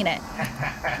 We'll clean it.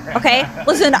 Okay?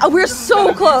 Listen, we're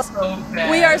so close.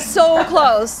 We are so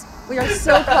close. We are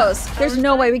so close. There's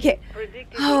no way we can't.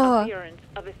 Appearance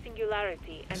of a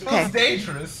singularity and Okay. It's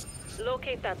dangerous.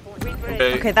 locate that point.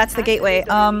 Okay, that's the gateway.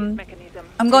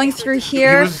 I'm going through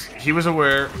here. He was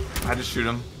aware. I had to shoot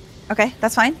him. Okay,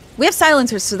 that's fine. We have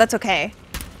silencers, so that's okay.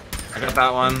 I got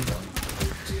that one.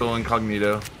 Still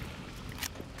incognito.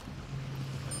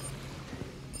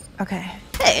 Okay.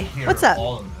 Hey, Here, what's up?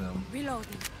 all of them.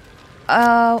 Got a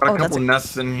Oh, that's couple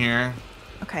nests in here.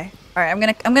 okay. All right, I'm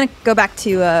gonna go back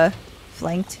to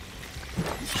flanked.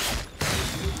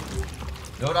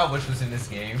 You know what I wish was in this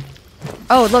game?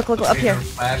 Oh, look up here.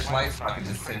 Flashlights, so I could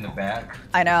just sit in the back.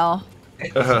 I know.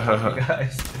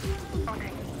 Guys.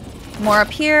 More up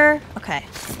here. Okay.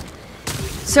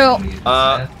 So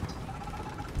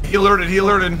He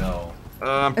alerted. No.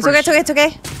 it's okay. It's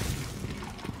okay.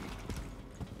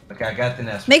 Okay, I got the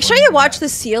nest. Make sure you watch the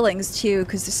ceilings too,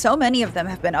 because so many of them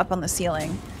have been up on the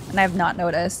ceiling, and I have not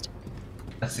noticed.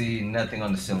 I see nothing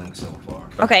on the ceiling so far.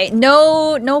 Okay,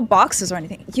 no boxes or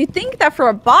anything. You'd think that for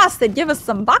a boss, they'd give us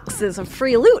some boxes of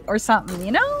free loot or something,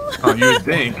 you know? Oh, you would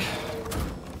think.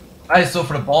 Alright, so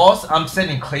for the boss, I'm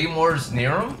setting claymores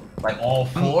near him. Like all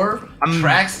four.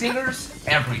 Track stingers,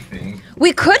 everything.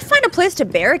 We could find a place to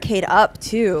barricade up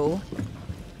too,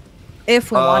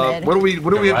 if we wanted. What do we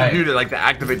have Right. to do to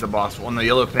activate the boss on the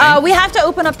yellow thing? We have to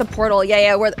open up the portal.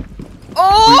 Yeah. Oh,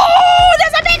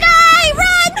 there's a big guy!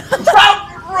 Run! Stop!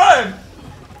 Run!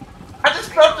 I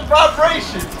just felt the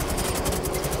vibration.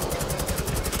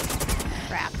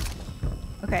 Crap.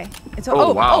 Okay. It's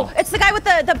Oh, wow. it's the guy with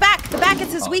the back. The back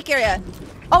is his weak area.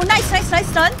 Oh, nice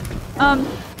stun.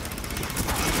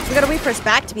 We gotta wait for his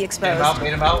back to be exposed.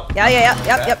 Made him out. Yeah. Yep.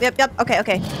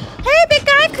 Okay. Hey, big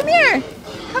guy, come here.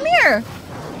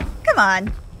 Come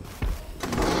on.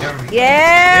 There we go.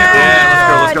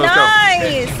 Yeah. let's go.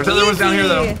 Nice. There's other ones down here,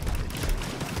 though. Easy.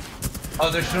 Oh,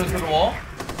 they're shooting through the wall?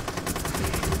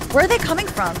 Where are they coming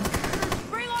from?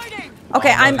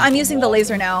 Okay, I'm using the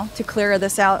laser now to clear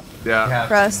this out Yeah.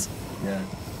 for us. Yeah.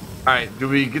 All right. Do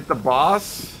we get the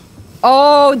boss?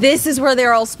 Oh, this is where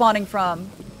they're all spawning from.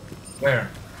 Where?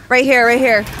 Right here.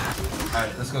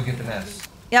 Alright, let's go get the nest.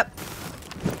 Yep.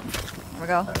 There we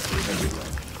go. Alright, there we go.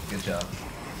 Good job.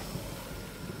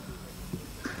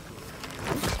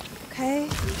 Okay.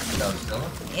 That was Stella?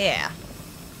 Yeah.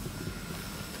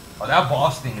 Oh, that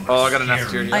boss thing was Oh, I got a nest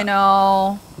scary. here. I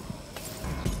know.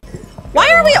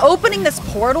 Why are we opening this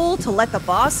portal to let the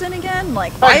boss in again?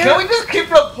 Like, why Can we are, just keep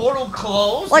the portal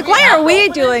closed? like, Do why have are to we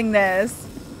open it? doing this?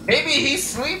 Maybe he's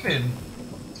sleeping.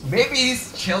 Maybe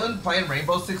he's chilling playing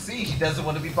Rainbow Six Siege. He doesn't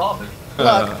want to be bothered.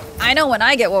 Look, I know when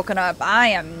I get woken up, I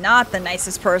am not the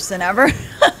nicest person ever.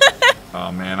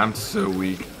 Oh man, I'm so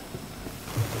weak.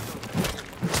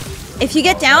 If you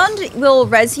get downed, we'll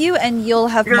res you and you'll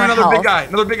have Here's more another health. big guy.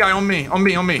 Another big guy on me. Oh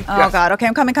Yes. god, okay,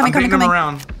 I'm coming. I'm beating him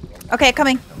around. Okay,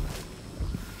 coming.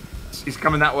 He's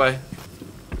coming that way.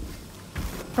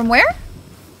 From where?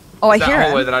 Oh, I That hear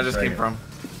hallway him. that I just Right came here. from.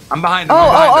 I'm behind him.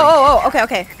 I'm behind him.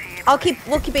 Oh, okay.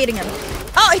 We'll keep baiting him.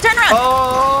 Oh, he turned around.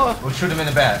 Oh! We'll shoot him in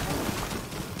the back.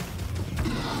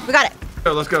 We got it.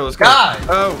 Let's go. Guy!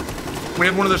 Oh, we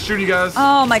have one of those shooty guys.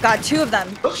 Oh my god, 2 of them.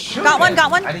 Let's shoot Got one, him.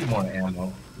 got one. I need more ammo.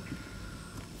 All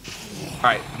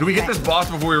right, do we get this boss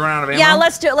before we run out of ammo? Yeah,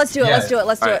 let's do it. Let's do Yeah. it.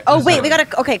 Alright, Oh let's wait, do we it.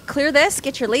 gotta. Okay, clear this.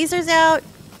 Get your lasers out.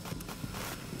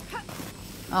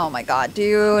 Oh my god,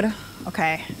 dude.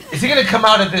 Okay. Is he gonna come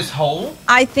out of this hole?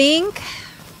 I think.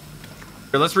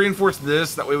 Here, let's reinforce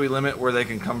this. That way we limit where they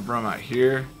can come from out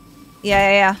here.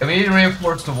 Yeah. If we need to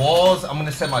reinforce the walls, I'm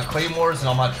gonna set my claymores and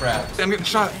all my traps. I'm getting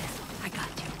shot.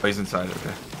 Oh, he's inside.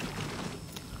 Okay.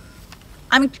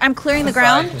 I'm clearing the Inside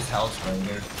ground. This house right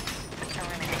here.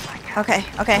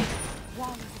 Okay.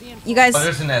 You guys, Oh,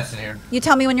 there's a nest in here. you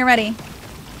tell me when you're ready.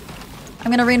 I'm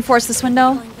gonna reinforce this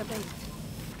window.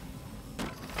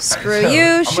 Screw So,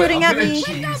 you shooting at me.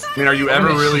 I mean, are you ever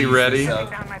really ready?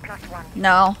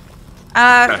 No. This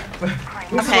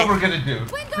is Okay. what we're gonna do.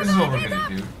 This is what we're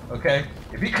gonna do. Okay?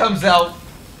 If he comes out,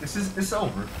 it's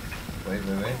over. Wait.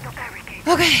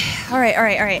 Okay. All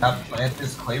right. Now plant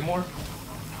this claymore.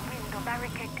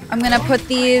 I'm gonna put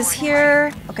these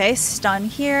here. Okay, stun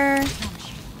here.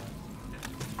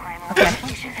 Okay.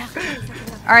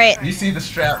 All right. You see the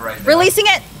strat right now. Releasing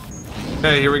it.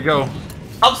 Okay, here we go.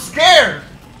 I'm scared.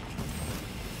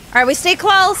 All right, we stay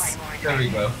close. There we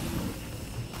go.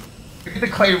 Look at the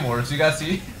claymores. You guys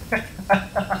see?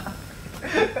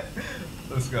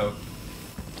 Let's go.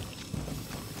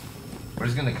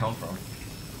 Where's it gonna come from?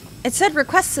 It said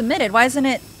request submitted. Why isn't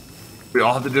it? We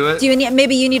all have to do it? Do you need?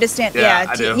 Maybe you need to stand. Yeah,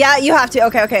 I do. Yeah, you have to.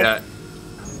 Okay, okay. Yeah.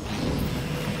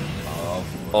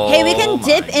 Hey, we can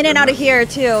dip my in and out of goodness. here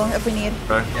too if we need.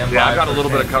 Okay. Yeah, Yeah, I've got a for little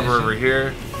bit of cover transition. over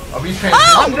here. Are we transitioning?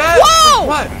 I'm dead! Whoa!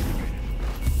 What?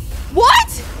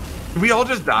 What? Did we all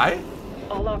just die?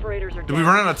 All operators are Did we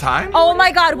run out of time? Oh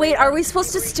my God! Wait, are we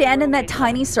supposed to stand in that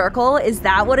tiny circle? Is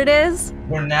that what it is?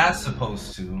 We're not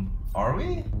supposed to. Are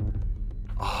we?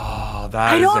 Oh,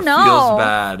 that I don't know. feels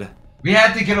bad. We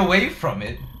had to get away from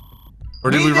it. Or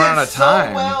did we run out of so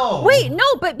time? well. Wait, no,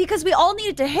 but because we all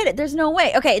needed to hit it, there's no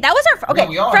way. Okay, that was our okay. Yeah,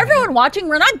 we are For everyone here. watching,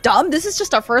 we're not dumb. This is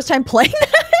just our first time playing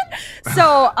that.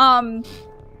 So, I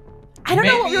don't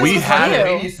know what Maybe we We were had supposed it. to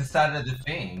Maybe do. it's the side of the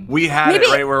thing. We had Maybe- it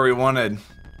right where we wanted.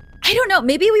 I don't know.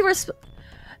 Maybe we were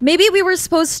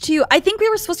supposed to. I think we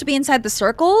were supposed to be inside the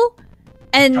circle,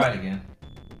 and Try it again.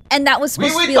 that was We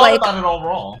supposed to be thought like about it all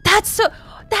wrong. that's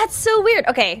so weird.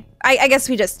 Okay, I guess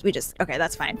we just okay.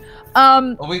 That's fine.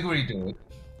 But we can redo it.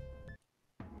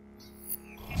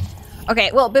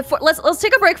 Okay, well, before let's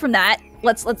take a break from that.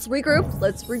 Let's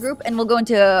regroup, and we'll go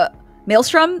into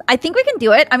Maelstrom. I think we can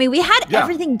do it. I mean, we had Yeah.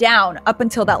 everything down up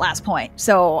until that last point,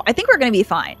 so I think we're gonna be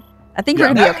fine. I think we're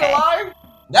gonna Not be okay. gonna lie,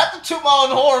 not to toot my own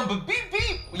horn, but beep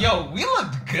beep. Yo, we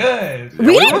looked good.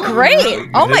 We did looked great. really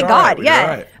Oh good. my We did God, alright, we did yeah.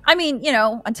 alright. I mean, you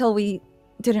know, until we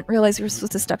didn't realize we were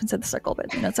supposed to step inside the circle,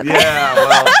 but you know, it's okay. Yeah,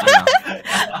 well,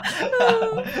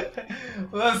 yeah.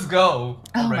 Let's go.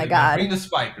 I'm Oh my ready. God. Bring the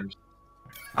spikers.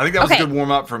 I think that was Okay. a good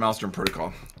warm up for Maelstrom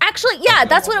Protocol. Actually, yeah,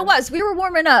 that's what it was. We were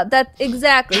warming up. That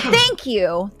exactly. Thank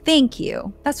you.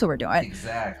 That's what we're doing.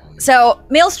 Exactly. So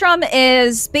Maelstrom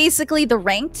is basically the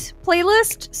ranked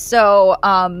playlist. So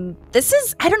this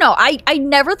is I don't know. I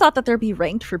never thought that there'd be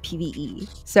ranked for PvE.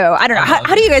 So I don't know.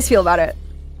 How do you guys feel about it?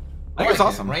 I think it's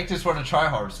awesome. Ranked is where the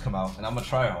tryhards come out, and I'm a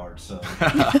tryhard, so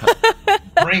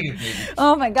bring it, baby.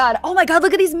 Oh my god.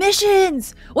 Look at these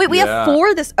missions. Wait, we have Yeah.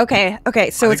 4 this. Okay.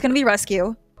 So I it's gonna be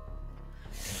rescue.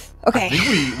 Okay. I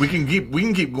think we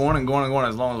can keep going and going and going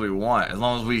as long as we want, as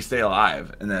long as we stay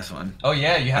alive in this one. Oh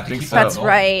yeah, you have I to think keep so. that That's going.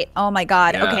 right. Oh my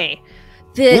god. Yeah. Okay.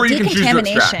 The Or you can choose to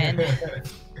decontamination.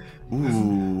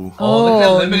 Ooh. Oh, look at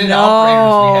the limited operators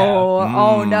we have.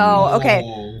 Oh no. Okay.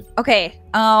 Ooh. Okay.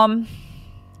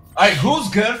 All right, who's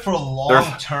good for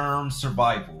long-term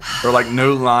survival? Or like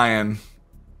no lion.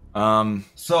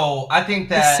 So I think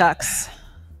This that sucks.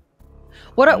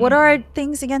 What are our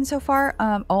things again so far?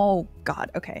 Oh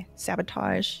god. Okay.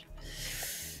 Sabotage.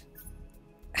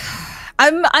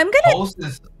 I'm gonna. Pulse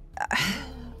is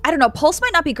I don't know. Pulse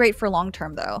might not be great for long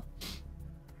term though.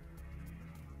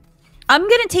 I'm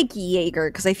gonna take Jaeger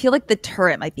because I feel like the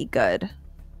turret might be good.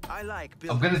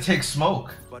 I'm gonna take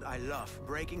smoke. But I love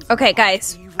breaking. Okay,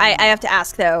 guys. I have to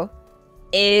ask though.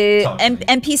 Talk to me.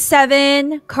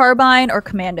 MP7, Carbine, or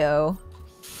Commando?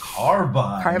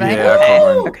 Carbine. Carbine. Yeah, okay.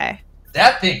 Carbine. Okay.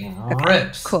 That thing Okay,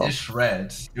 rips. cool. It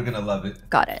shreds. You're gonna love it.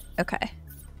 Got it. Okay.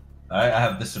 Alright, I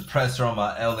have the suppressor on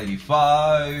my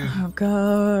L85. Oh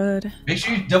god. Make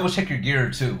sure you double check your gear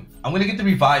too. I'm gonna get the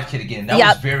revive kit again. That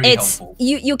was very helpful.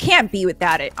 You can't be with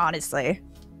that, honestly.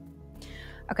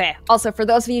 Okay, also for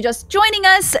those of you just joining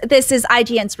us, this is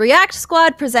IGN's React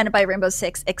Squad presented by Rainbow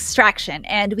Six Extraction,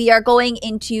 and we are going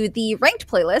into the ranked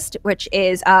playlist, which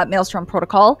is Maelstrom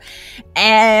Protocol,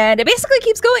 and it basically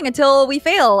keeps going until we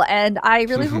fail, and I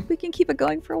really hope we can keep it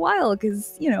going for a while,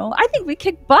 because, you know, I think we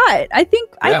kick butt. I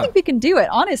think we can do it,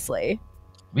 honestly.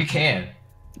 We can.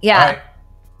 Yeah. Alright.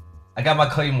 I got my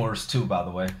claymores too, by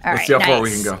the way. All Let's right, see how far we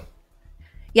nice. can go.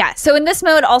 Yeah, so in this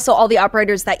mode, also all the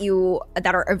operators that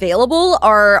are available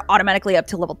are automatically up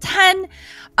to level 10.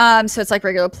 So it's like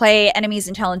regular play. Enemies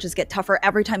and challenges get tougher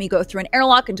every time you go through an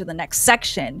airlock into the next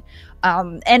section.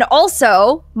 And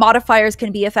also, modifiers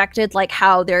can be affected, like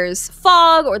how there's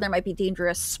fog, or there might be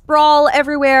dangerous sprawl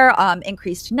everywhere,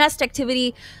 increased nest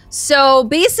activity. So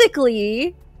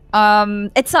basically,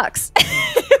 it sucks.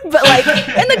 But like,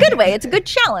 in the good way, it's a good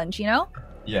challenge, you know?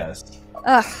 Yes.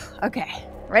 Ugh, okay.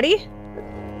 Ready?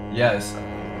 Yes.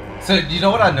 So you know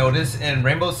what I noticed in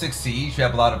Rainbow Six Siege, you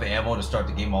have a lot of ammo to start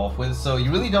the game off with, so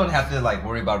you really don't have to like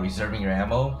worry about reserving your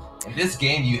ammo. In this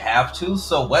game, you have to.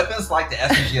 So weapons like the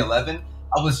SMG-11,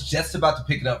 I was just about to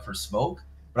pick it up for smoke,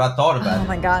 But I thought about it. Oh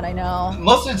my god, I know.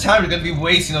 Most of the time, you're gonna be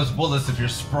wasting those bullets if you're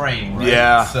spraying, right?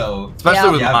 Yeah. So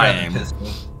Especially with my I'd rather aim. pistol.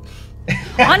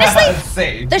 Honestly,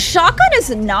 Same. the shotgun is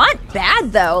not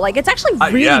bad though. Like it's actually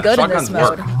really yeah, good in this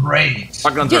shotguns work. mode. Great.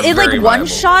 Shotguns Dude, are it like very one viable.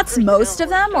 shots most of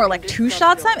them, or like two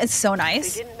shots them. It's so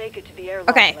nice. They didn't make it to the airlock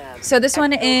Okay, lab. so this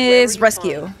one Exfil is wherever you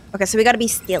rescue. find. Okay, so we gotta be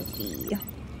stealthy.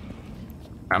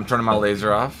 I'm turning my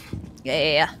laser off.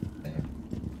 Yeah.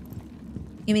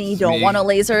 You mean you don't Sweet. want to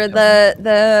laser the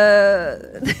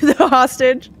the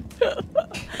hostage?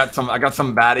 I got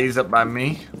some baddies up by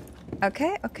me.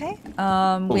 Okay.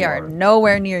 We are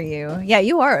nowhere near you. Yeah,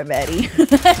 you are a baddie.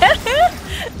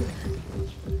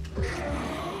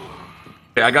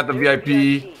 Okay, I got the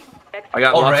VIP. I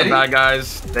got lots Already? of bad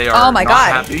guys. They are Oh my not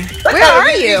god. happy. Where are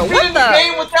He's you? been What in the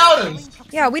game the? without him.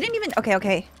 Yeah, we didn't even.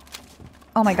 Okay.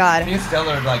 Oh my god. Me and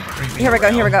Stella are like creeping Here we go.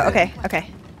 around. Okay.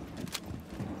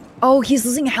 Oh, he's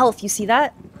losing health. You see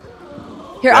that?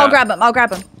 Here, Yeah. I'll grab him.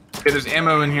 Okay, there's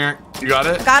ammo in here. You got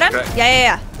it? Got him? Okay.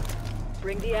 Yeah.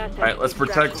 Bring the assets Alright, let's to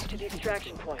protect. to the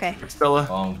extraction point. Okay. Stella.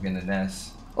 Oh, I'm getting a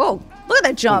nest. Whoa, look at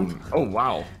that jump. Oh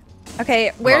wow.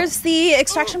 Okay, where's the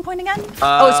extraction point again?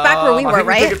 Oh, it's back where we I were, think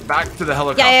right? Take it back to the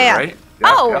helicopter, Yeah. right?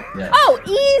 Oh, Yep. Yeah. oh,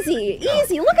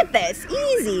 easy. Look at this,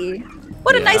 easy.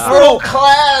 What a Yeah. nice World little,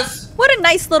 class. what a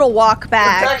nice little walk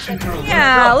back. Protection crew.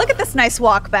 Yeah, look at this nice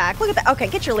walk back. Look at that. Okay,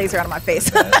 get your laser out of my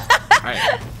face.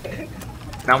 Alright.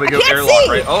 Now we go can't airlock, see.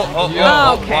 right? Oh,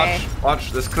 Yeah. Okay.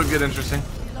 Watch. This could get interesting.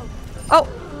 oh.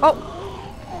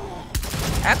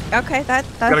 Okay, that's.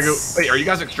 Gotta go. Wait, are you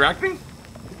guys extracting?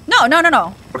 No.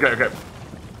 Okay.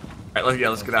 Alright,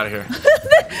 let's get out of here.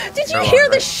 Did you Airlock, hear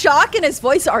the right? shock in his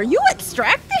voice? Are you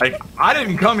extracting? Like, I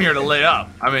didn't come here to lay up.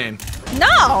 I mean,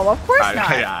 No, of course not.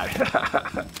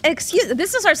 yeah.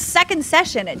 This is our second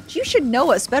session, and you should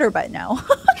know us better by now.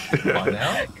 Come on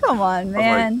now. Come on,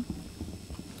 man.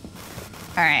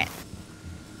 All right.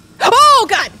 Oh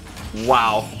God!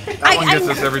 Wow. That one gets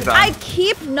us every time.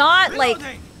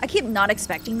 I keep not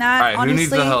expecting that. Alright, who honestly, needs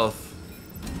the health?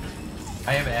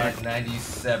 I am at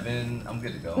 97. I'm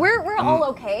good to go. we're all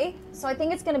okay. So I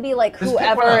think it's gonna be like Just pick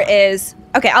whoever one up. is.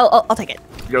 Okay, I'll take it.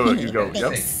 You go.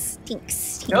 Yep.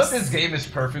 Stinks. You know what this game is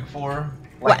perfect for?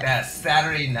 Like What? that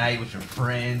Saturday night with your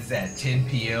friends at 10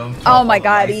 p.m. Oh my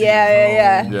God,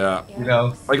 yeah. Yeah. You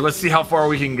know, Like, let's see how far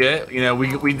we can get. You know,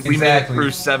 we made it Exactly. through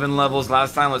 7 levels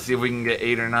last time. Let's see if we can get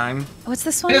 8 or 9. What's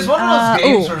this one? it's one of those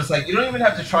games ooh. where it's like you don't even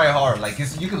have to try hard. Like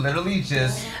you can literally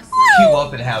just queue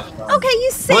up and have fun. Okay, you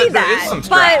say But there that, is some but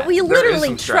strat. we There is literally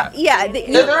some try. strat. Yeah,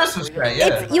 Yeah, there is some strat.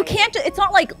 Yeah. you can't. It's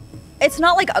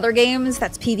not like other games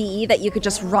that's PvE that you could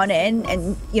just run in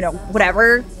and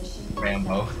whatever.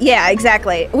 Rambo. Yeah,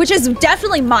 exactly. Which is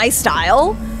definitely my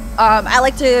style. I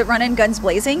like to run in guns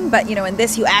blazing, but in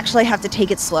this you actually have to take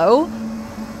it slow.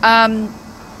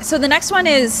 So the next one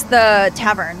is the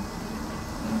tavern,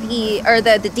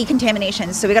 the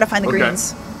decontamination. So we gotta find the Okay.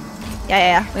 greens.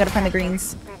 Yeah. We gotta find the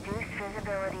greens. Reduce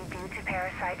visibility due to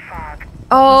parasite fog.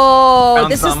 Oh,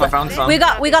 Found this some, is I found some. we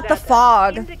got the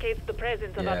fog. Indicates the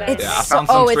presence of Yeah. a bad It's Yeah, I so, found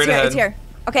some oh, it's straight here. ahead. It's here.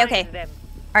 Okay. Find them.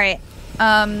 All right.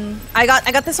 I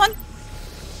got this one.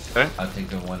 Okay. I'll take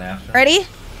the one after. Ready?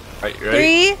 Right, you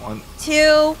ready? 3,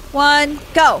 2, 1,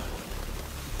 go.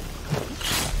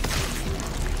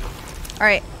 All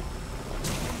right.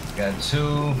 Got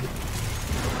 2,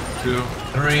 2.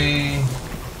 3.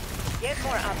 Get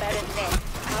more up at it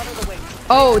next. Out of the way.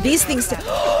 Oh, these things. Oh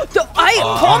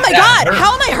my that God! hurts.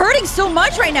 How am I hurting so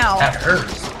much right now, That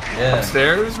hurts. Yeah.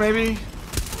 Upstairs, maybe?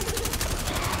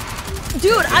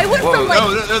 dude? I went Whoa, from like,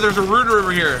 no, there's a rooter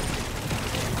over here.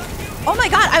 oh my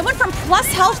God, I went from plus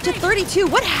health to 32.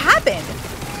 What happened?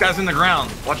 This guy's in the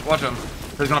ground. Watch him.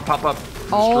 He's gonna pop up.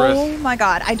 Oh my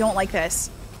God, I don't like this.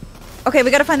 Okay,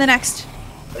 we gotta find the next.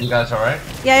 You guys alright?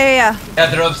 Yeah. Yeah,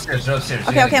 they're upstairs. They're upstairs. You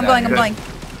Okay, gotta I'm get going. out I'm of going. here.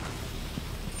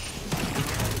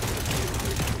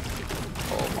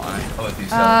 Oh my. Oh, with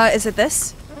these Is it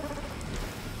this?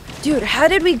 Dude, how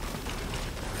did we?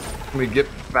 Can we get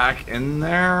back in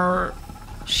there?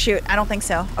 Shoot, I don't think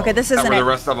so. Okay, this Is that isn't where it. the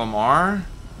rest of them are?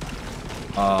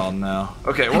 Oh no.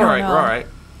 Okay, we're don't alright. know. We're alright.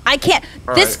 I can't.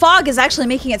 All This right. fog is actually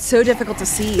making it so difficult to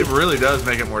see. It really does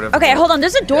make it more difficult. Okay, hold on.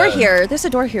 There's a door Yeah. here. There's a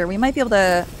door here. We might be able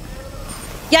to.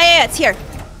 Yeah. It's here.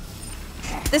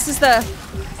 This is the.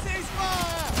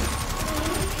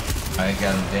 I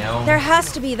got him down. There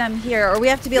has to be them here, or we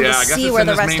have to be able Yeah, to I guess see it's where in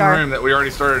the this rest main are. room that we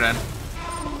already started in.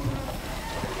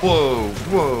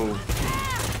 Whoa.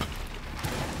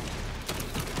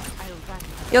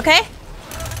 You okay?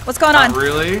 What's going on? Not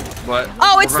really, but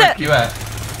Oh, it's we're gonna the- keep- You at?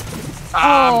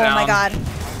 I'm Oh down. my God.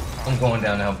 I'm going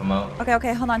down to help him out.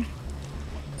 Okay, hold on.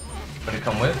 What did he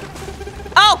come with?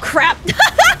 Oh crap!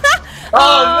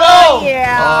 Oh no!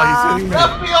 Yeah. Oh, he's hitting me.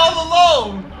 Left me all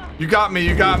alone. You got me.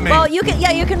 You got me. Well, you can.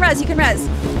 Yeah, you can res. You can res.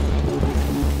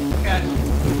 Gotcha.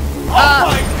 Oh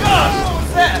my gosh! What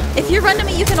was that? If you run to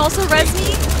me, you can also res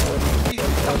me.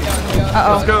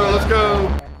 Let's go. Let's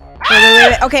go.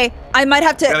 Wait. Okay, I might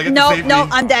have Gotta to. get No, to safety. no,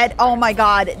 I'm dead. Oh my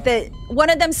god. One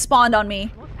of them spawned on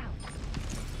me.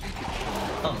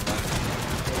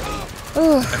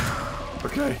 Ooh.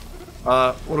 Okay.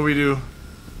 What do we do?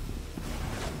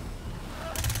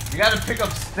 You gotta pick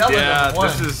up Stella. Yeah, number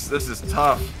one. this is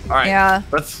tough. All right. Yeah.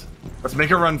 Let's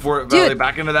make a run for it, Dude. Velly.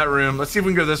 Back into that room. Let's see if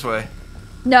we can go this way.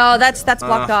 No, that's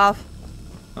blocked off.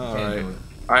 All Can't right. do it.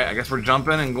 All right. I guess we're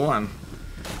jumping and going.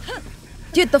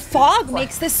 Dude, the fog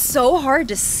makes this so hard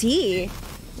to see.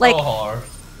 Like So hard.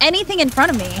 anything in front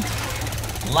of me.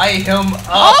 Light him up,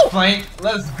 Oh! Flank.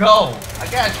 Let's go. I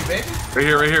got you, baby. Right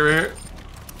here. Right here. Right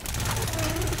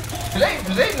here.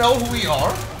 Do they know who we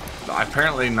are? No,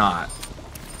 apparently not.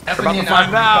 Anthony about to and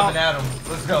find I out. coming at him.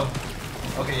 Let's go.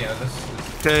 Okay, yeah,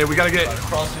 let's Okay, we gotta get. try to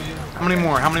cross with you. How many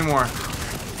more? How many more?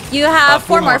 You have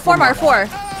four more, four more.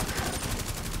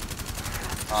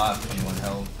 Ah, 21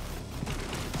 health.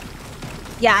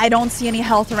 Yeah, I don't see any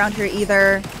health around here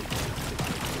either.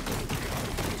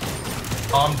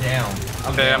 Calm down.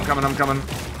 Okay, down. I'm coming. I'm coming.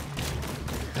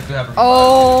 Just to have a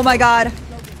Oh my god.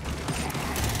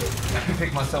 I can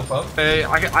pick myself up. Hey,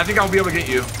 I think I'll be able to get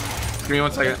you. Give me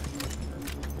 1 second.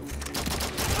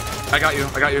 I got you.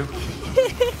 I got you.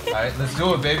 Alright, let's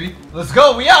do it, baby. Let's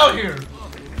go. We out here.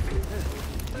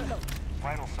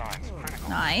 Vital signs critical.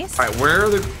 Nice. All right, where are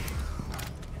the?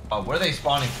 Where are they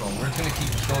spawning from? We're gonna keep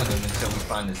killing them until we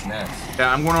find this nest.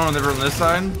 Yeah, I'm going on over on this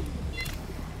side.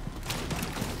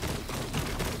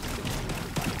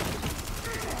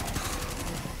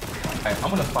 Alright, I'm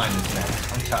gonna find this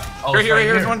nest. I'm tired. Oh, Right it's here. Right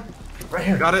here. There's one. Right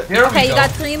here. Got it. There Okay, we you go.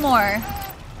 got 3 more.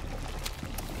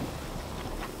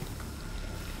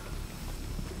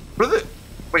 What are the?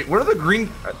 Wait, what are the green?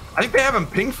 I think they have them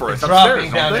pinged for us It's upstairs,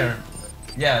 dropping don't down they? there.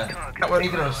 Yeah, I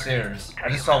think they're upstairs. I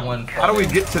just saw one. How do we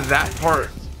get to that part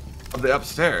of the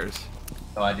upstairs?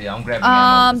 No idea. I'm grabbing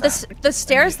ammo. The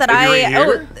stairs that Are you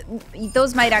right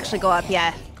those might actually go up.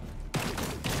 Yeah.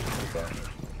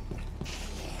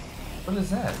 What is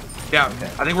that? Yeah, Okay.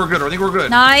 I think we're good. I think we're good.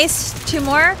 Nice. 2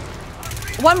 more.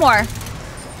 1 more.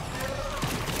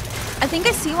 I think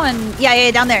I see one. Yeah,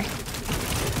 down there.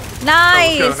 Oh,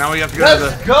 Nice. let's go. Now we have to go to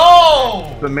Let's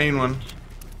go! the main one.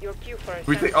 Your cue for a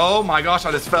We think. Oh my gosh!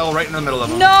 I just fell right in the middle of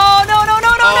them. No. Oh,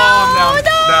 I'm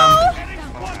down.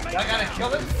 No. I gotta kill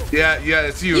him? Yeah,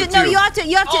 it's you. It's No, you. you have to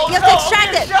Oh, extract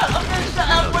I'm it. getting shot. I'm getting shot. I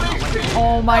have 1 HP.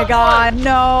 Oh my god,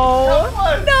 no.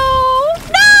 One. No.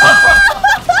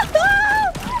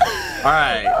 All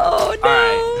right. Oh no.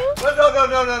 All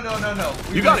right. No.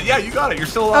 You got it. Yeah, you got it. You're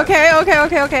still alive. Okay.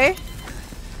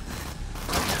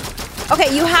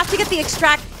 Okay, you have to get the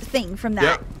extract thing from that.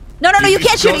 Yep. No, You you just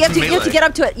can't shoot go it. You have to to melee. get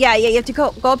up to it. Yeah, you have to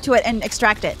go up to it and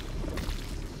extract it.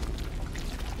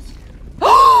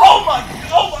 Oh my!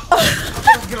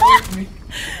 Get away from me!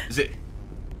 Is it?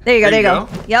 There you go. There There you you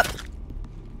go. Yep.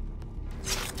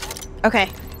 Okay.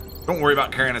 Don't worry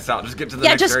about carrying us out. Just get to the Yeah,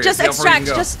 next area. just See how far you extract.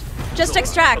 can go. Just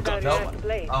extract. Got an No. active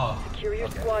blade. Oh, Secure your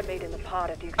okay. squad mate in the pod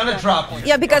at the I'm gonna extraction drop point. you.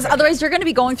 Yeah, because Okay. otherwise you're gonna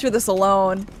be going through this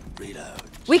alone.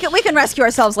 We can rescue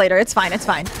ourselves later. It's fine.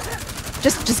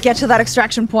 Just get to that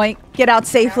extraction point. Get out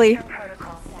safely. Maelstrom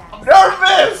Protocol set. I'm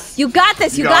nervous! You got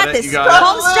this. You got got it, this. you got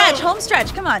it. Home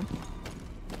stretch. Come on.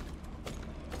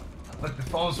 Look, the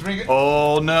phone's ringing.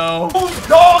 Oh no! Whose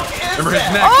dog is Remember his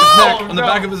that? neck? Oh! His neck on the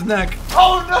back of his neck.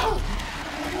 Oh no!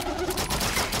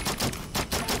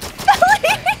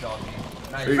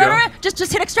 There you Run. go.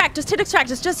 Just hit extract.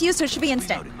 It's just you, so it should be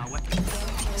instant.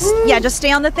 Yeah, just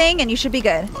stay on the thing and you should be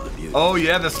good. Oh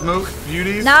yeah, the smoke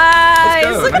beauties. Nice.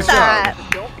 Let's go. Look Nice at that.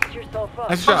 Don't beat yourself up.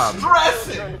 Nice job.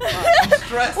 Stressing! I'm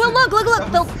stressing. Well, look.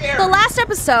 I'm scared. The last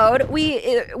episode,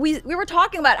 we were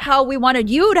talking about how we wanted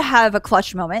you to have a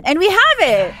clutch moment, and we have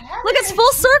it. Look, it's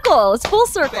full circle. It's full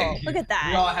circle. Thank you. Look at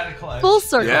We all that. had a clutch. Full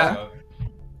circle. Yeah.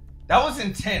 That was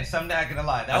intense. I'm not gonna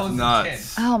lie. That That's was nuts.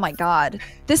 intense. Oh my god,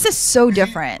 this is so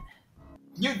different.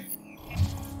 You.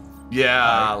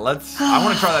 Yeah, let's. I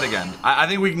want to try that again. I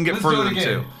think we can get Let's do further it than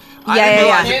again. 2. I Yeah, didn't yeah,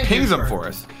 realize yeah. it pings them for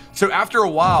us. So after a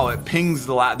while, it pings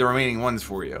the remaining ones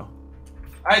for you.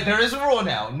 Alright, there is a rule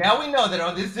now. Now we know that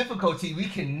on this difficulty, we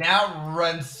can now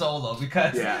run solo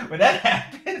because Yeah. when that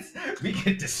happens, we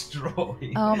get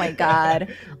destroyed. Oh my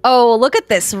god. Oh, look at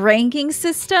this ranking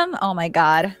system. Oh my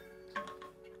god.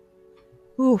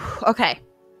 Ooh. Okay.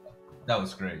 That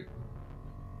was great.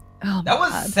 Oh my That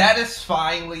was god.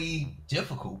 satisfyingly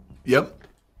difficult. Yep.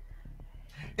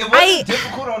 It wasn't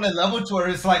difficult on a level to where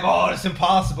it's like, oh, it's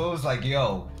impossible. It was like,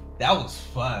 yo, that was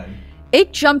fun.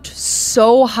 It jumped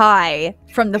so high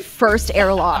from the first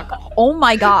airlock. Oh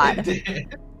my god.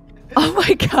 Oh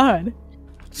my god.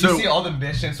 So, you see all the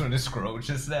missions when it's scrolled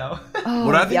just now. Oh,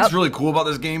 what I think is really cool about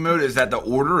this game mode is that the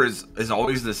order is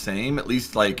always the same. At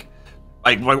least like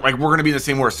we're gonna be in the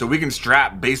same order, so we can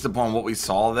strap based upon what we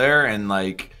saw there, and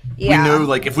like we know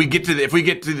like if we get to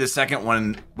the second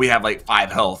one, we have like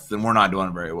 5 health, then we're not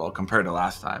doing very well compared to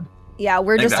last time. Yeah,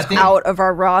 we're just out of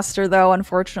our roster though,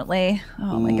 unfortunately.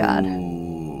 Oh my god.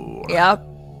 Yep.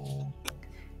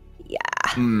 Yeah.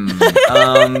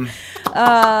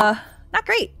 Not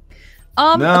great.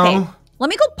 No. Okay. Let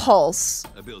me go pulse.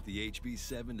 I built the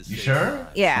HB7 to You sure?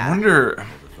 Yeah. I wonder.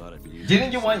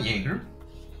 Didn't you want Jaeger?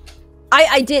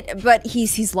 I did, but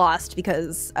he's lost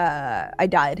because I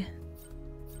died.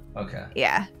 Okay.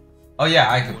 Yeah. Oh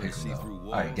yeah, I could pick him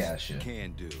though. Alright, gotcha.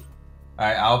 Can do.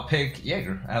 Alright, I'll pick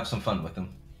Jaeger. I have some fun with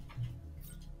him.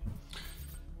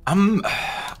 I'm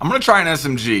gonna try an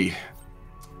SMG.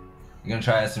 You're gonna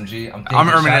try SMG? I'm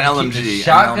an LMG. The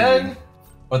shotgun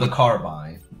or the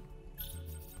carbine?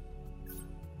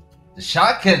 The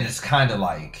shotgun is kind of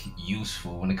like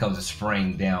useful when it comes to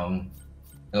spraying down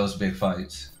those big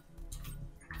fights.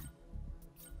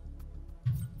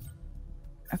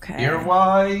 Okay.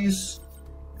 Gear-wise,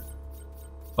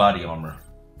 body armor.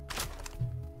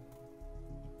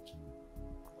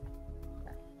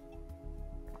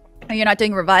 Are you not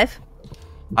doing revive?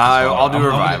 I'll do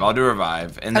revive. I'll do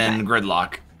revive, and then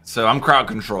gridlock. So I'm crowd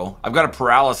control. I've got a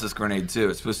paralysis grenade too.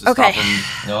 It's supposed to stop him.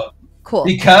 Nope. Cool.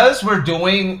 Because we're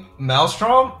doing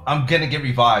Maelstrom, I'm gonna get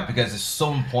revived because it's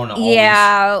so important to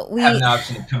always have an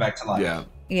option to come back to life. Yeah.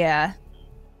 Yeah.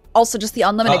 Also, just the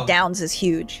unlimited downs is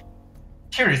huge.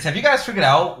 Curious, have you guys figured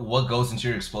out what goes into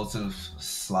your explosive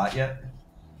slot yet?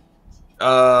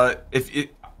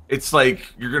 It's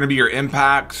like you're gonna be your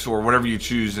impacts or whatever you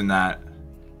choose in that.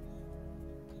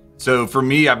 So for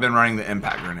me, I've been running the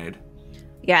impact grenade.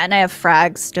 Yeah, and I have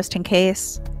frags just in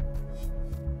case.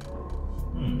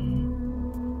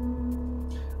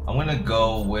 I'm gonna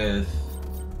go with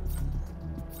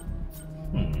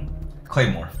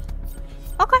Claymore.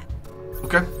 Okay.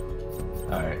 Okay.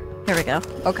 All right. Here we go.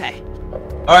 Okay.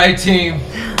 All right, team.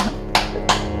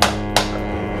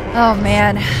 Oh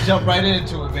man. Jump right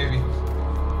into it, baby.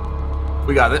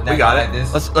 We got it. We got it.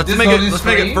 Let's make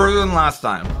it further than last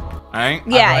time. All right.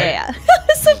 Yeah.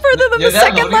 So further than the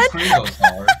second one.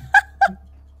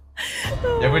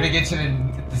 Yeah, we're gonna get to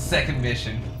the second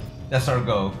mission. That's our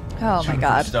goal. Oh my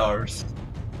god. Stars.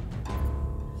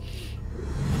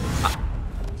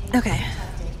 Okay.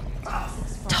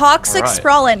 Toxic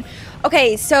Sprawlin'.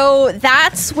 Okay, so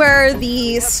that's where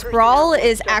the sprawl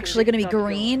is actually going to be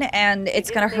green, and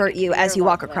it's going to hurt you as you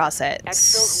walk across it.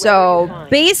 So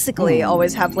basically,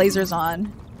 always have lasers on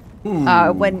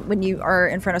when you are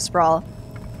in front of sprawl.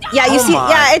 Yeah, you see,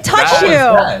 yeah, it touched you.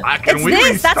 It's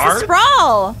this. That's the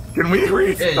sprawl. Can we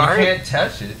restart? Yeah, you can't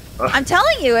touch it. I'm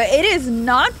telling you, it is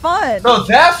not fun. No,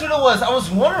 that's what it was. I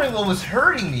was wondering what was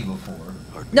hurting me before.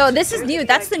 No, this is new.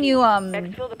 That's the new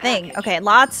thing. Okay,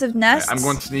 lots of nests. I'm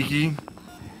going sneaky.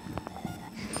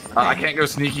 I can't go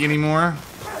sneaky anymore.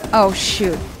 Oh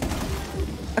shoot.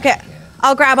 Okay,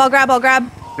 I'll grab. Okay.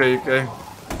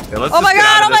 Yeah, let's oh my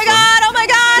god! Oh my god! Oh my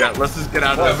god! Yeah, let's just get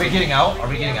out of this. Are we getting out? Are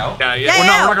we getting out? Yeah. Yeah, Well,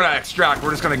 yeah. no, we're not gonna extract.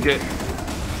 We're just gonna get.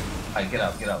 Alright, get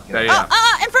out. Yeah.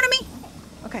 In front of me.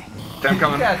 Okay. Okay, I'm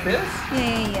coming. You got this?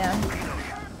 Yeah.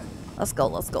 Let's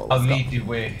go. I'll lead the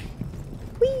way.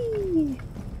 Whee.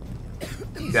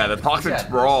 Yeah, the toxic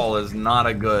sprawl is not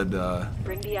a good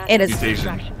It is.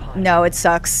 mutation. No, it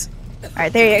sucks. All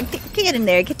right, there you go. Get in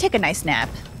there. Take a nice nap.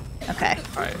 Okay.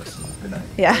 All right. Good night.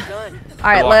 Yeah. All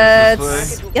right, Walk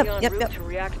this let's. way. Yep.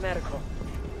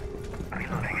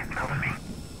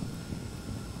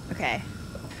 Okay.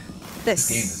 This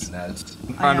game This. is nuts.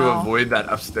 I'm trying to avoid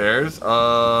that upstairs.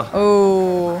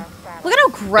 Oh. Look at how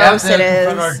gross it is.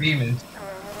 Confront our demons.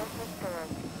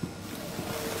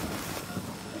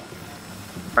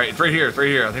 All right, it's right here. It's right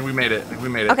here. I think we made it.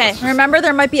 Okay, remember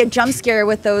there might be a jump scare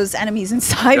with those enemies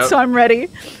inside, so I'm ready.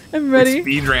 I'm ready.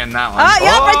 Speed ran that one. Ah,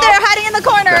 yeah, right there, hiding in the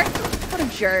corner. What a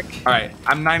jerk. All right,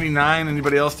 I'm 99.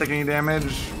 Anybody else take any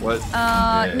damage? What?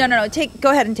 No.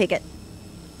 Go ahead and take it.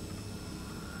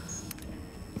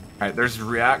 All right, there's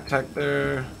React Tech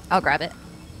there. I'll grab it.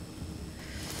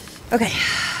 Okay.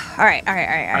 All right.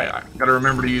 Gotta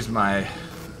remember to use my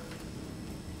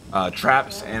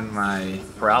traps and my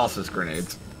paralysis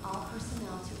grenades.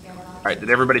 All right,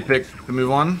 did everybody pick to move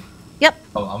on? Yep.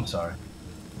 Oh, I'm sorry.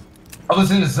 I was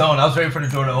in the zone. I was ready for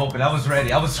the door to open. I was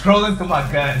ready. I was scrolling through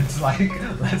my guns. Like,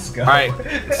 let's go. All right,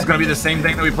 this is gonna be the same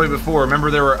thing that we played before.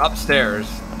 Remember, there were upstairs.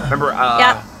 Remember?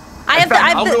 Yeah.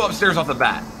 I'll go upstairs off the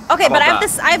bat. Okay, but I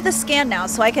have the scan now,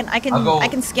 so I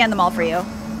can scan them all for you.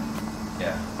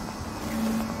 Yeah.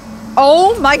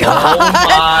 Oh my god!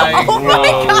 Oh my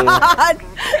god!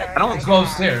 I don't go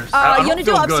upstairs. You want to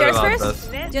do upstairs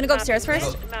first? Do you want to go upstairs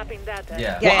first?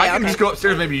 Yeah. Well, I can just go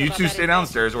upstairs. Maybe you two stay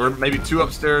downstairs, or maybe two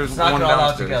upstairs, one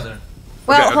downstairs. Together.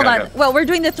 Well, hold on. Well, we're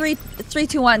doing the 3,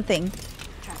 2, 1 thing.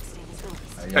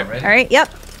 Are you ready? All right. Yep.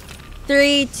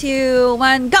 3, 2,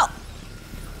 1, go.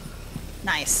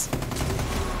 Nice. Get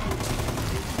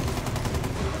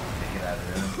out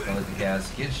of there. Don't let the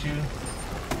gas get you.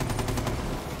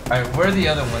 All right, where are the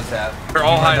other ones at? They're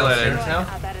all highlighted now.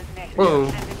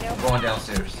 Whoa. I'm going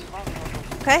downstairs.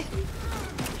 Okay.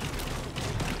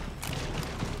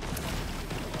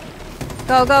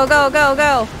 Go, go, go, go,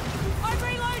 go. I'm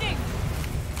reloading.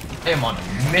 I am on a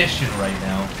mission right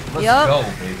now. Let's Yup. go,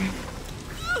 baby.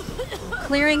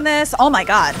 Clearing this. Oh my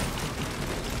god.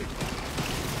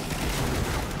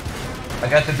 I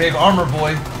got the big armor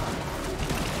boy.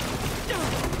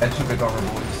 Got 2 big armor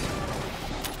boys.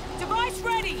 Device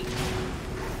ready.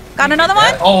 Got another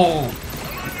one? Oh.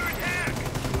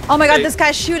 Oh my god, Hey. this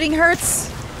guy's shooting hurts.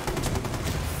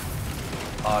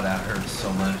 Oh, that hurts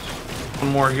so much.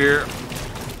 One more here.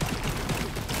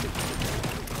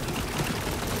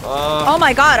 Oh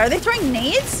my god, are they throwing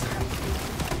nades?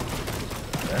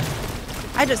 Okay.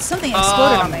 Something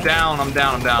exploded on me. I'm down. I'm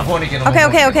going again.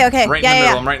 Okay. Right in the middle.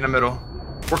 Yeah. I'm right in the middle.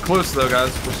 We're close though,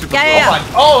 guys. We're super Yeah, close.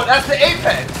 yeah. Oh, that's the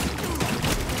apex.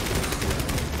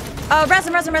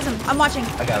 Resin. I'm watching.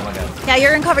 I got him. Yeah,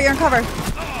 you're in cover. Get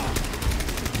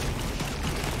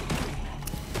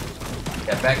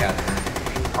back out of here.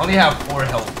 I only have 4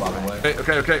 health, by the way.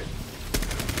 Okay.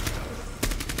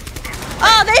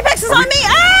 Oh, the apex is on me!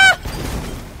 Ah!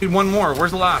 Need one more.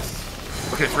 Where's the last?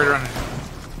 Okay, it's right around here.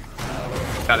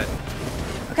 Got it.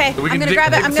 Okay, So we I'm can gonna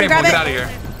grab it. Get out of here.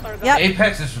 Yep.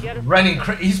 Apex is running.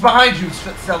 He's behind you,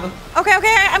 Stella. Okay.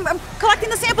 I'm collecting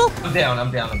the sample. I'm down.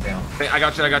 Hey, I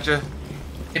got you.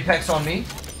 Apex on me.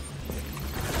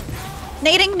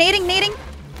 Nading.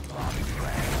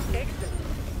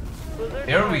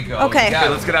 There we go. Okay. You got Okay, it.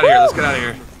 let's get out of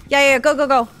here. Yeah.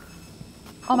 Go.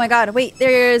 Oh my god. Wait,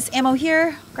 there's ammo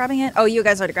here. Grabbing it. Oh, you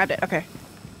guys already grabbed it. Okay.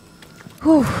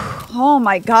 Whew. Oh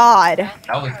my god.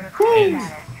 That was crazy.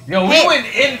 Yo, we Hey, went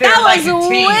in there that like was a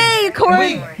team. way We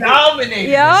dominated.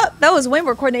 Yeah, that was way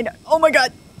more coordinated. Oh my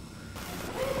god.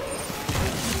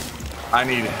 I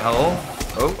need help.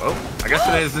 Oh. I guess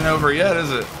it isn't over yet,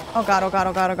 is it? Oh god.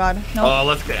 No. Oh,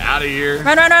 let's get out of here.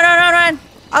 Run.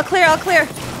 I'll clear.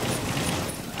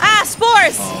 Ah,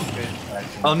 spores! Oh, okay.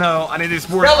 Oh no, I need these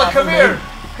spores. Stella, come here.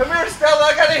 Come here, Stella.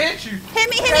 I gotta hit you. Hit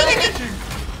me. I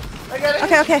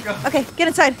gotta hit you. Okay, get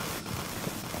inside.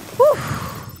 Whew.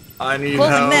 I need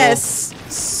Closing help. this.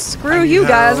 Screw you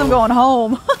guys, I'm going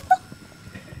home.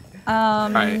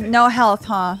 Right. No health,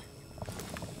 huh? No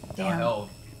Damn. help.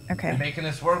 They're Okay. making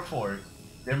us work for it.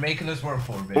 Baby.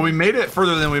 Well, we made it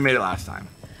further than we made it last time.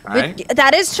 All right.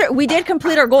 That is true. We did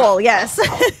complete our goal, yes.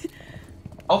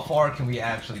 How far can we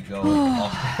actually go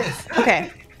off this? Okay.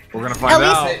 We're gonna find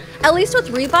out. At least with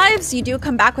revives, you do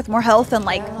come back with more health and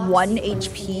like 1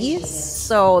 HP,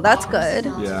 so that's good.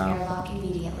 Yeah.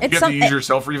 It's You have to use your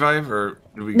self revive, or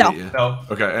did we No. get you? No.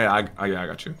 Okay. Hey, I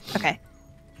got you. Okay.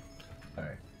 All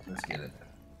right, let's get it.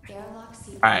 All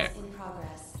right.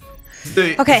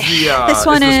 Okay, this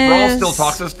one is the sprawl is- still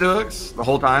toxic to us the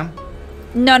whole time?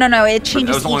 No. It That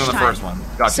changes was only each on the time. first one.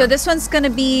 Gotcha. So this one's gonna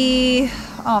be.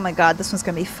 Oh my god, this one's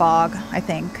gonna be fog. I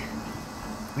think.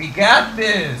 We got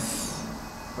this.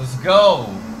 Let's go.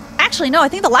 Actually, no. I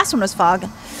think the last one was fog. I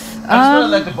just want to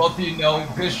let the both of you know,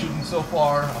 good shooting so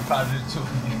far. I'm proud of the 2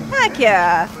 of you. Heck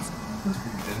yeah. Let's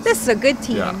do This is a good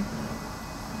team. Yeah.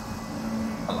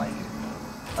 I like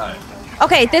it. All right.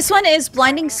 Okay, this one is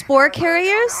blinding spore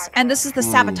carriers, and this is the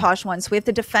sabotage one. So we have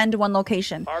to defend one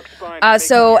location.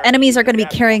 So enemies are going to be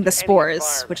carrying the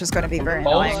spores, which is going to be very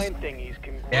annoying.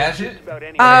 Gadget?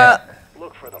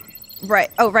 Look for them.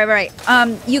 Right. Oh, right.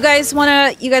 You guys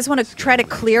wanna try to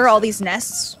clear all these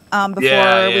nests before we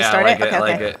start I like it? it. I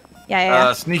like it.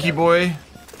 Yeah. Sneaky boy. We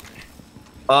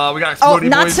got Oh, explodey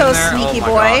not boys so in there. sneaky, Oh my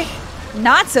boy. gosh.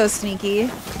 Not so sneaky.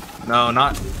 No,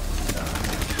 not.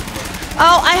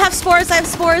 Oh, I have spores. Hey, I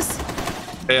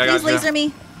Please got laser you. me.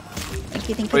 Thank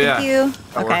you. Oh, yeah. Thank you.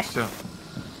 That Okay. works too.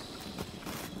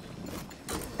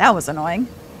 That was annoying.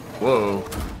 Whoa.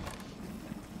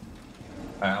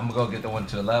 All right, I'm gonna go get the one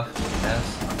to the left. Yes.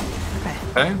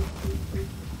 Okay.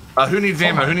 Hey. Who needs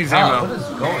ammo? Who needs God, ammo? what is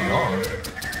going on?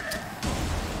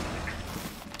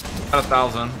 Got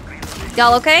 1,000.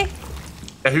 Y'all okay?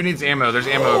 Yeah, who needs ammo? There's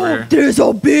ammo over here. There's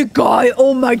a big guy.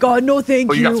 Oh my god, no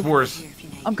thank Oh, you got you. spores.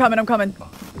 I'm coming, I'm coming.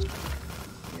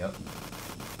 Yep.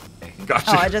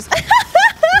 Gotcha. Oh, I just.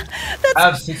 I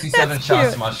have 67 that's shots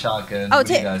cute. to my shotgun. Oh, What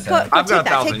do you take guys go, have? go, I've got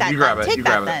take that. 1,000. Take that. You grab then. it. Take You that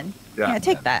grab it. then. Yeah. Yeah,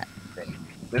 take that.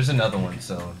 There's another one,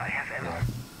 so. Yeah.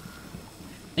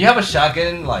 You have a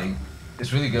shotgun, like,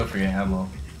 it's really good for your ammo.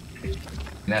 You're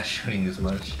not shooting as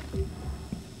much.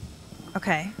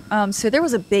 Okay. So there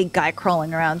was a big guy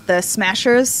crawling around the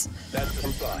smashers. That's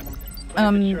some fun.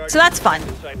 So that's fun.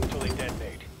 Inside until they detonate.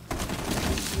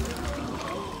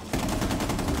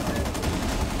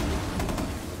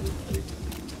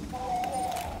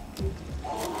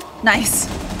 Nice.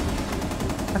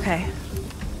 Okay.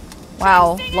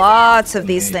 Wow, lots of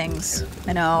these things.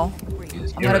 I know.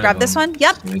 I'm gonna grab this one.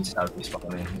 Yep.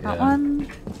 That one.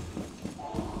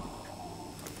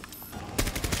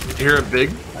 You hear a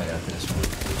big? I got this one.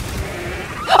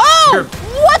 Oh!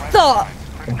 What the?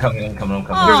 I'm coming. There's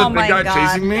Oh a big my guy God.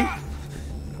 chasing me.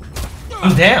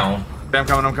 I'm down. Yeah, I'm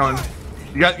coming.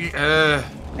 You got, Right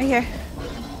here.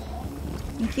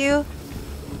 Thank you.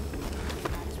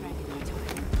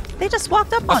 They just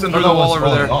walked up on Austin, me. there's a wall over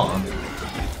there.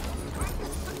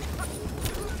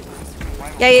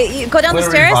 Yeah, you go down the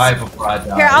stairs. Here,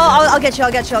 I'll get you.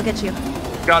 I'll get you.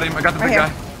 Got him. I got the Right big here.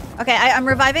 guy. Okay, I'm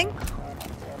reviving.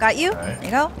 Got you. Alright. There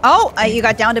you go. Oh, you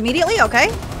got downed immediately.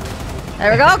 Okay. There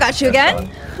we go. Got you again.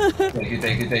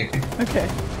 Thank you. Okay. All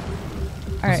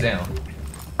Who's right. down?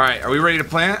 All right, are we ready to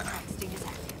plant?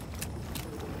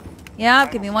 Yeah.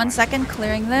 Give me 1 second.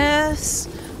 Clearing this.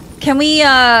 Can we?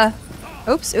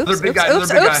 Oops. Another big guy,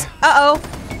 another big guy. Uh oh.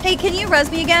 Hey, can you res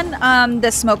me again?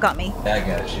 The smoke got me. Yeah, I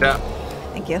got you. Yeah.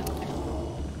 Thank you.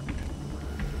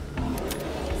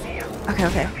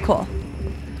 Okay. Cool.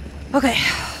 Okay.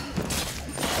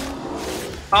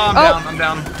 Oh, I'm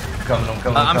down. I'm coming.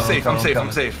 I'm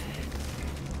safe.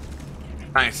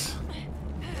 Nice.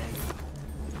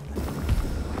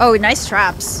 Oh, nice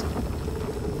traps. All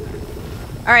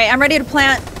right, I'm ready to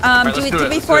plant. Right, Do we let's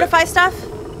do it. fortify stuff?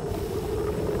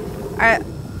 All right.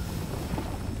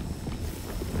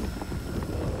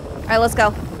 All right, let's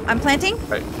go. I'm planting. All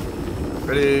right.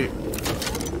 Ready. 1,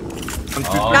 2, 3,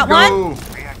 Got go. one.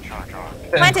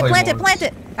 Plant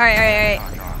it. All right.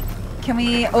 Can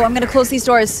we? Oh, I'm gonna close these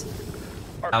doors.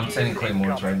 I'm sending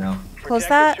claymores right now. Close Protect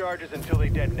that. the charges until they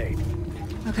detonate.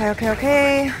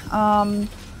 Okay.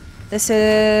 This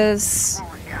is.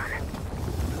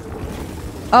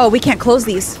 Oh, we can't close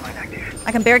these.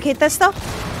 I can barricade this though.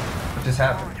 What just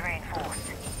happened?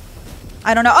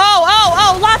 I don't know.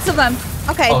 Oh, lots of them.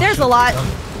 Okay, Oh, there's shoot. a lot.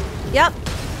 Yep.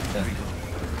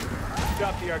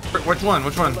 Stop the Archaean.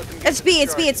 Which one? It's B.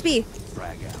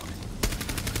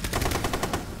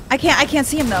 I can't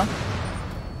see him though.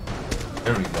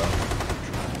 There we go. All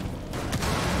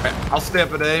right, I'll stay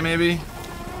up at A maybe.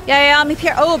 Yeah, I'm up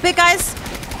here. Oh, big guys.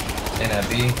 And at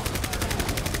B.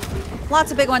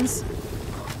 Lots of big ones.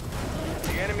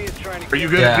 The enemy is trying to Are you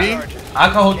get good at Yeah. B? I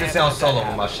can hold this down solo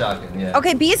with my shotgun, yeah.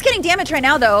 Okay, B is getting damage right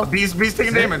now though. B's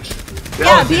taking damage.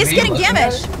 Yeah, is B it is me? getting Looking at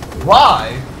damage. it? Why?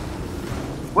 It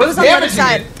What's was on the other damaging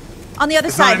side. it? On the other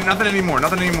It's not, side. nothing anymore.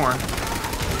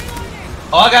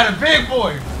 Oh, I got a big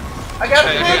boy. I got a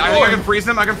Okay, big I think I can boy.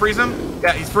 freeze him.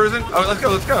 Yeah, he's frozen. Oh, let's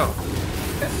go.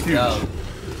 Huge. No.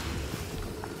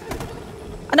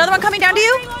 Another one coming down to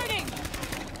you.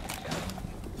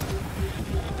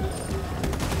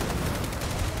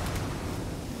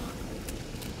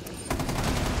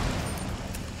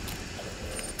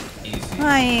 Easy.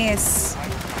 Nice.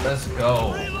 Let's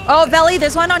go. Oh, Velly,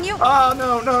 there's one on you. Oh,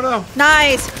 no.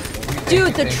 Nice. Dude,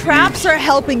 the Thank you. traps are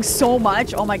helping so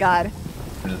much. Oh my god.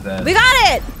 What is that? We got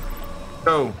it.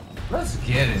 Go. Let's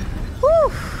get it.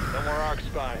 Whew. no more arc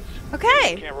spines.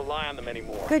 Okay. Can't rely on them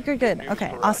anymore. Good.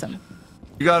 Okay, awesome.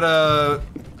 You got a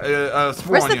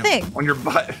spore Where's on the you. thing? On your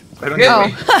butt. I don't Get know. Oh.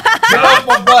 me. Get off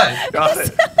my butt. Got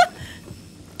it.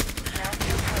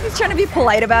 He's trying to be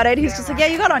polite about it. He's just like, yeah,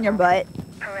 you got on your butt.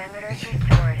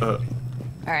 Perimeters restored.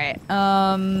 All right.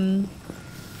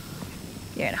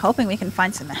 Yeah, and hoping we can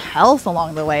find some health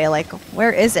along the way. Like,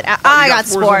 where is it? I got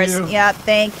spores on spores. you. Yep,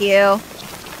 thank you.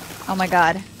 Oh my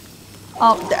god.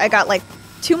 Oh, I got like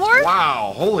 2 more?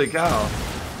 Wow, holy cow.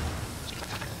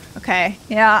 Okay.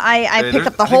 Yeah, I picked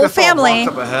up the I think whole I saw a family.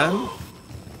 box up ahead.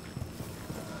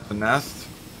 The nest.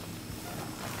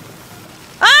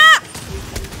 Ah!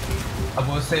 I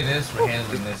will say this, we're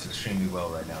handling this extremely well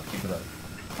right now. Keep it up.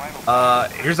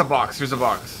 Here's a box. What's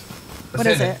What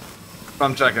is in it?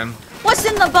 I'm checking. What's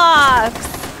in the box?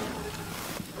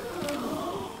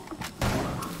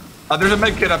 There's a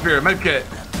med kit up here. Med kit.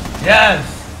 Yes.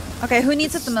 Okay, who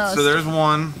needs it the most? So there's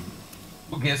one.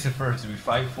 Who gets it first? Do we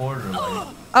fight for it or like?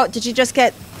 Oh, did you just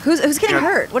get? Who's getting Yeah.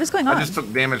 hurt? What is going on? I just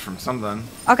took damage from something.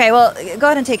 Okay, well, go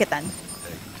ahead and take it then.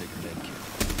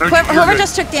 Whoever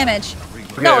just took damage.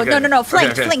 Okay, No, okay. no.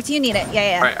 Flanked, Okay. flanked. You need it.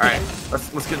 Yeah. All right. Let's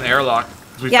get in the airlock.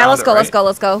 Yeah, let's go.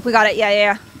 Let's go. We got it. Yeah.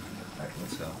 Alright,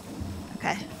 let's go.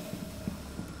 Okay.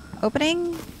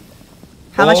 Opening.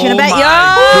 How much you gonna Oh bet? my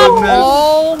Yo! goodness.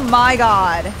 Oh my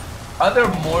god. Are there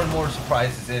more and more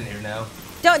surprises in here now?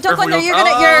 Don't go in there. Careful,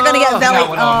 You're gonna get oh, belly. that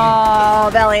one on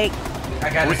Oh, belly. I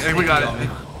got I it. think we got it. I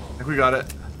think we got it.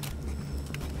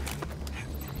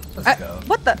 Let's go.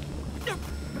 What the?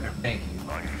 Thank you.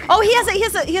 Oh, he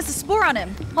has a spore on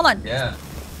him. Hold on. Yeah.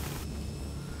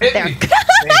 Hit There. me.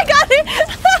 I got it.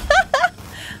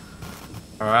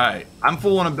 All right. I'm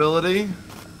full on ability.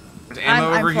 There's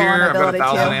ammo I'm over full on here. I've got ability,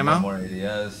 1,000 too. ammo. More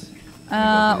ADS.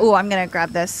 Oh, I'm gonna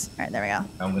grab this. All right, there we go.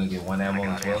 I'm gonna get 1 ammo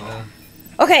as well then.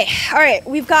 Okay, all right,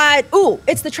 we've got. Ooh,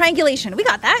 it's the triangulation. We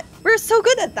got that. We're so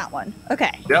good at that one.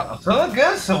 Okay. Yep. I'm feeling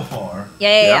good so far.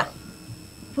 Yeah.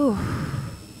 Ooh.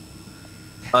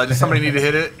 Does somebody need to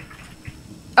hit it?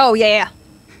 Oh yeah.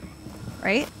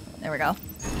 Right. There we go.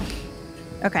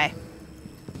 Okay.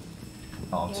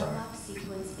 Oh, I'm sorry.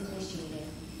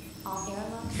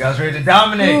 You guys ready to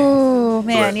dominate? Oh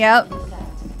man, yep.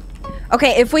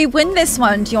 Okay, if we win this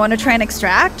one, do you want to try and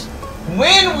extract?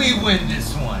 When we win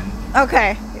this one.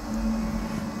 Okay.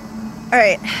 All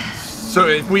right. So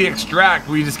if we extract,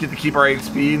 we just get to keep our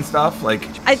HP and stuff. Like.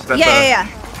 Yeah.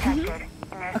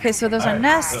 Okay, so those are Alright,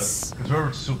 nests. Because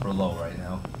we're super low right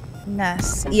now.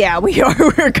 Nests. Yeah, we are.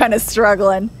 We're kind of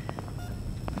struggling.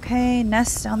 Okay,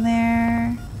 nests down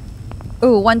there.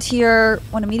 Ooh, one tier,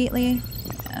 one immediately.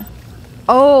 Yeah.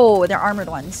 Oh, they're armored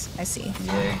ones. I see.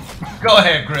 Yeah. Go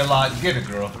ahead, Gridlock. Get it,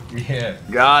 girl. Yeah.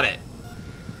 Got it.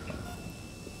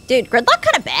 Dude, Gridlock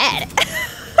kind of bad.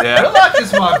 Yeah. Gridlock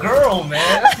is my girl,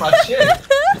 man. That's my chick.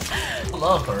 I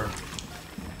love her.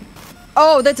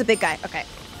 Oh, that's a big guy. Okay.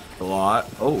 A lot.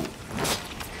 Oh.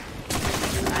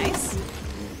 Nice.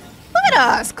 Look at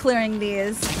us clearing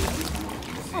these.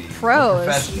 We're Pros.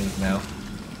 professionals now.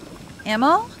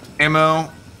 Ammo? Ammo.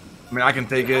 I mean, I can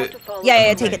take it.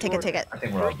 Yeah, take it. I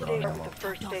think we're all good on ammo.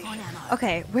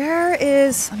 Okay, where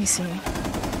is... Let me see.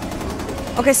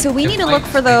 Okay, so we Get need to look flanked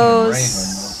for in the rain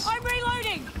those... right I'm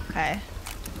reloading. Okay.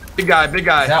 Big guy.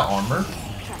 now. Is that armor?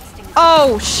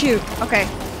 Oh, shoot. Okay.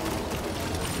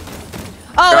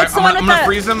 Oh, it's the one I'm with gonna the...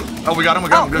 freeze him. Oh, we got him.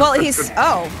 Oh, Good, well, good, he's... good.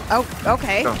 Oh,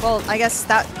 okay. Go. Well, I guess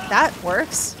that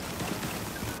works.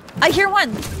 I hear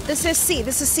one. This is C.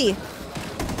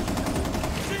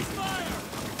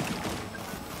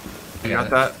 You got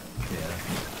that? Yeah.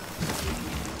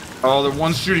 Oh, the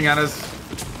one's shooting at us.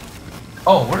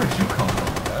 Oh, where did you come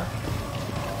from, man?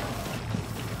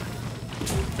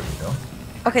 There we go.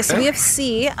 Okay, so Okay. we have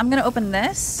C. I'm gonna open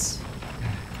this.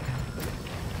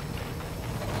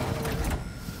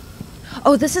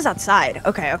 Oh, this is outside.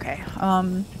 Okay.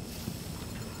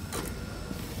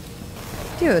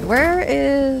 Dude, where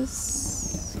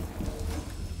is...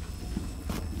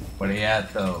 Where they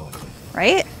at, though?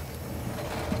 Right?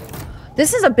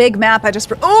 This is a big map.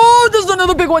 Oh, there's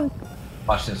another big one.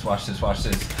 Watch this.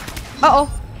 Uh-oh.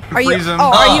 Are you? Freeze him.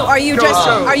 Are you Go, just?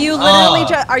 go. Are you literally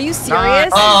just? Are you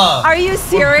serious? Nice. Are you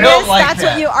serious? built like That's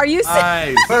that. what you? Are you?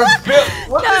 Nice.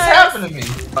 What just Nice. happened to me?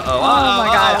 Uh-oh. Oh my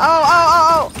god.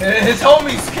 Oh. His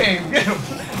homies came. Get him.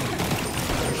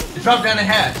 He dropped down the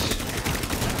hatch.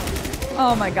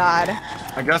 Oh my god.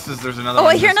 I guess there's another Oh,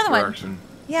 one I hear in this another one. direction.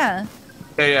 Yeah.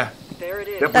 Yeah. There it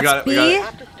is. Yep, we That's got it. We B.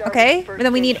 got it. Okay. But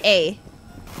then we need A.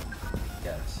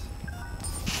 Yes.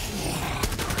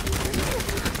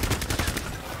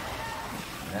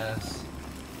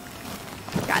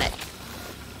 Got it.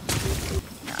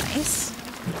 Nice.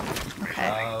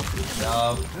 Okay.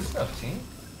 Good stuff, team.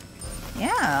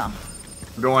 Yeah.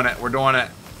 We're doing it. We're doing it.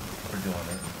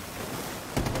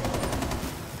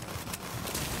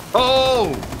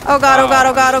 Oh! Oh god.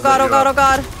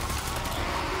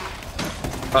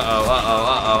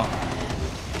 Uh-oh.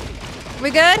 We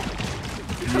good?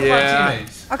 My Yeah.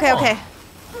 teammates. Okay. Come on. Okay.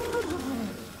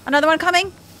 Another one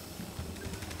coming.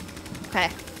 Okay.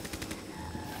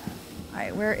 All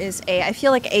right. Where is A? I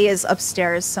feel like A is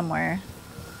upstairs somewhere.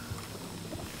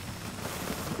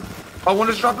 Oh, one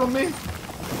just dropped on me? You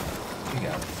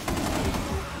got it.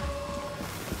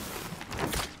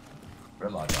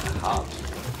 Gridlock got hopped.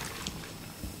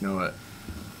 Know it.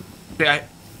 Okay,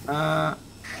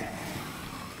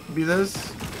 be this?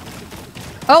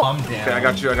 Oh. I'm down. Okay, I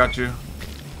got you.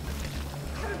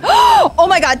 Oh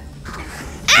my god.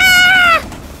 Ah!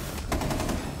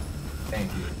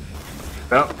 Thank you.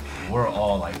 Yep. We're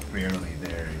all like barely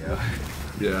there, yo.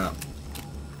 Yeah.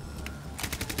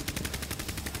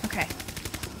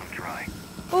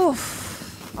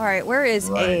 Oof. All right, where is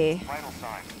A?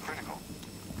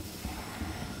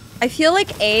 I feel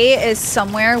like A is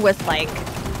somewhere with like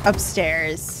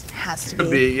upstairs. Has to Could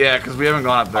be, yeah, because we haven't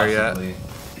gone up there yet. Okay,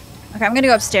 I'm gonna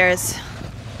go upstairs.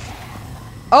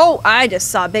 Oh, I just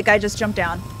saw a big guy just jump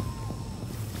down.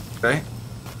 Okay.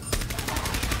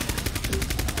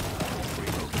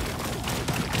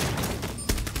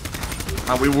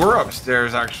 We were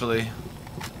upstairs actually.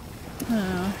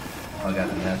 I got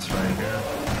the nets right here.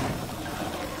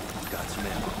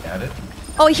 Got it.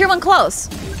 Oh, I hear one close.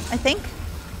 I think.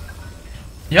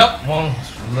 Yep, one's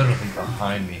literally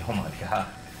behind me. Oh my god.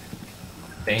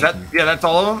 Thank you. Yeah, that's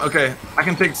all of them? Okay. I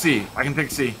can pick C. I can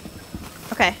pick C.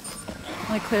 Okay.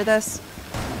 Let me clear this.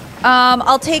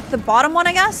 I'll take the bottom one,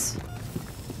 I guess.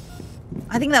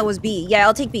 I think that was B. Yeah,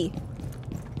 I'll take B.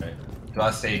 Okay. Do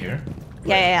I stay here?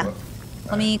 Yeah.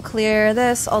 Let me clear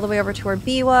this all the way over to where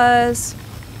B was.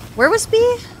 Where was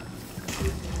B?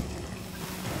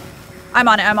 I'm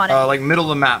on it. Like middle of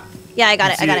the map. Yeah, I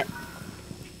got it.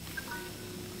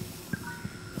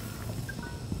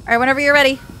 All right, whenever you're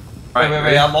ready.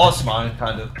 Wait, I lost mine,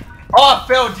 kind of. Oh, I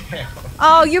fell down.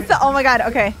 Oh, you fell. Oh my god,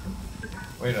 okay.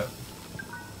 Wait up.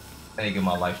 I need to get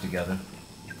my life together.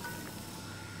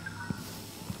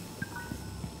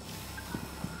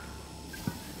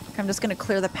 I'm just gonna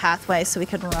clear the pathway so we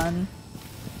can run.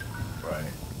 Right.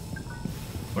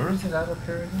 Where is it at up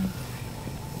here again?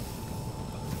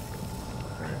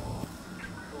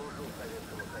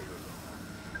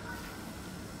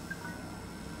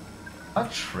 I'm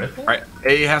tripping? Alright,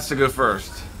 A has to go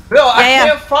first. Bill, I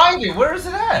can't find it. Where is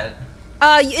it at?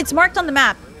 It's marked on the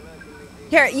map.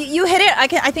 Here, you hit it.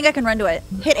 I think I can run to it.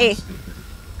 Hit A.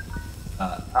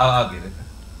 I'll get it.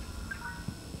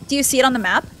 Do you see it on the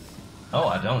map? Oh,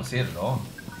 I don't see it at all.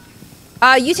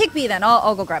 You take B then.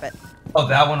 I'll go grab it. Oh,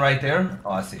 that one right there?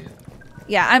 Oh, I see it.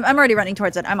 Yeah, I'm already running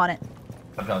towards it. I'm on it.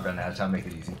 I'm not running out of time. Make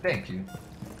it easy. Thank you.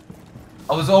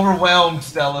 I was overwhelmed,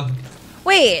 Stella.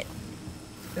 Wait.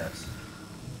 Yes.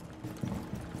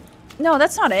 No,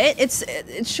 that's not it. It's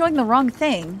showing the wrong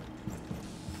thing.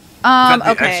 Is that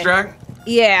the okay. extract?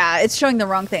 Yeah, it's showing the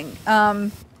wrong thing.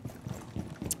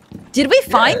 Did we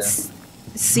find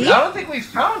C? I don't think we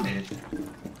found it.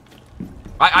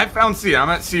 I found C. I'm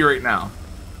at C right now.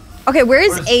 Okay,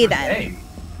 where's A then? A?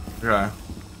 Okay.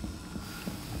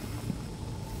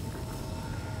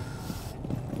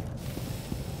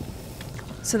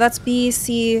 So that's B,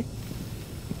 C.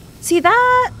 See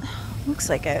that? Looks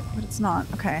like it, but it's not.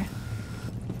 Okay.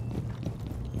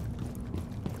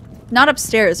 Not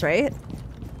upstairs, right?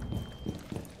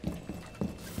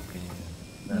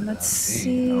 Let's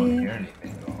see. I don't hear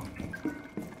anything though.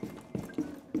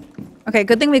 Okay,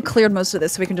 good thing we cleared most of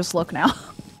this so we can just look now.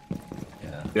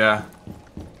 Yeah.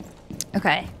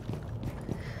 Okay.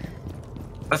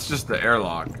 That's just the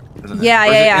airlock, isn't it? Yeah, Or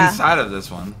is it yeah. inside of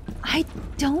this one? I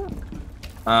don't.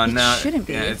 No. shouldn't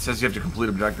be. Yeah, it says you have to complete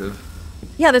objective.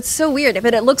 Yeah, that's so weird.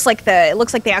 But it looks like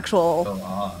the actual. So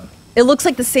odd. It looks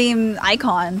like the same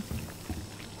icon.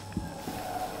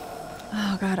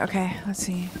 Oh god. Okay. Let's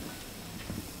see.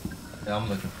 Yeah, I'm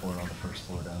looking for it on the first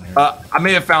floor down here. I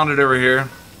may have found it over here.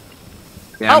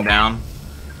 Yeah, I'm down.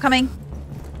 Coming.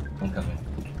 I'm coming.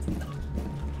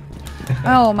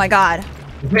 Oh my god.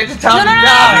 It's time to No, no, no,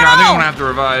 die. I think I'm gonna have to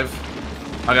revive.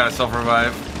 I gotta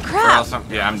self-revive. Crap.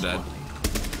 Yeah, I'm dead.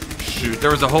 Shoot, there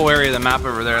was a whole area of the map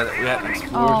over there that we hadn't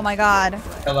explored. Oh my god.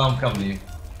 Hello, I'm coming to you.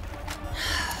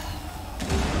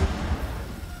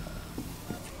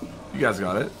 You guys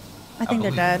got it. I think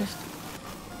they're believe dead.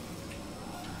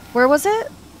 Where was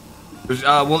it? There's,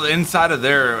 well, inside of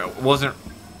there wasn't.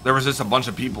 There was just a bunch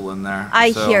of people in there.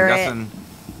 I so hear I'm it. guessing,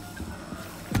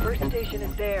 First station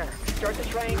is there. Start the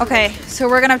triangle. Okay, so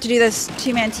we're gonna have to do this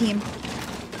two-man team.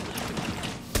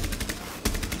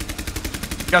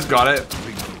 You guys got it.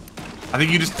 I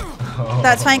think you just.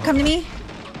 That's fine. Come to me.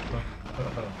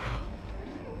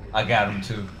 I got him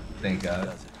too. Thank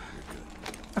God.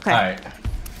 Okay. All right.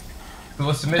 So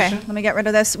what's the mission? Okay. Let me get rid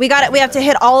of this. We got it. We have to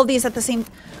hit all of these at the same.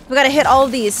 We gotta hit all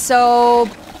of these. So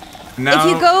Now,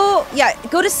 if you go,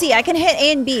 go to C. I can hit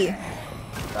A and B.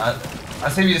 I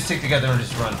say we just stick together and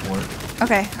just run for it.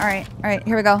 Okay. All right. All right.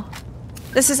 Here we go.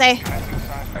 This is A.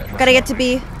 Gotta get to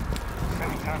B.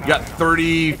 you got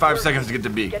 35 seconds to get to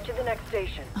B. Get to the next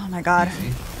station. Oh my god.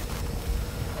 Easy.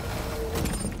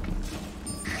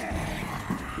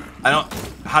 I don't.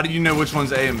 How do you know which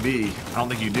one's A and B? I don't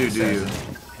think you do you?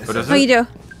 But does Oh, it? you do.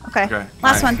 Okay. Okay.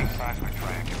 Last Alright. one.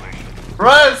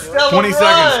 Run, Stella, 20 run!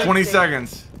 seconds. 20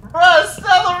 seconds. Run,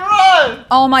 Stella, run!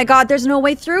 Oh my god. There's no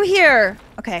way through here.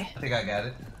 Okay. I think I got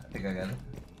it. 10.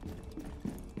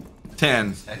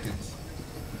 Ten. Seconds.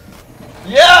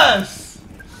 Yes! Yes.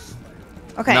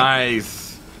 Okay.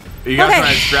 Nice. You guys want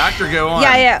to extract or go on?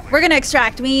 Yeah. We're gonna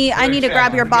extract. I need to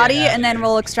grab your body and then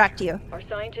we'll extract you. Our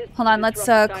scientists Hold on, let's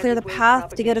clear the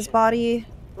path to get his body.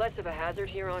 Less of a hazard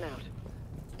here on out.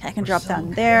 Okay, I can drop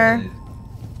down there.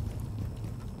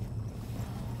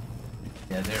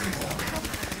 Yeah, there we go.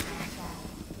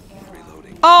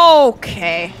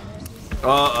 Okay.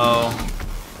 Uh-oh.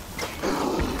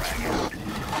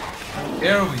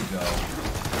 There we go.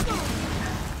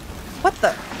 What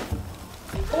the?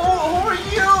 Who are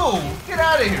you? Get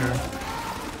out of here.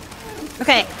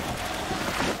 Okay.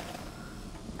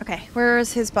 Okay,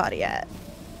 where's his body at?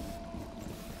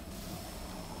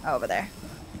 Over there.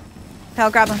 Okay, I'll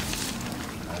grab him.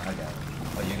 I got him.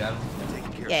 Oh, you got him?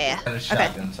 Yeah. I got a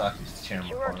shotgun, so I can just tear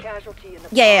him apart.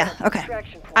 Yeah. Okay.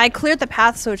 I cleared the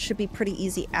path, so it should be pretty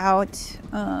easy out.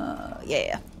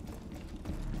 Yeah.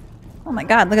 Oh my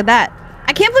god, look at that.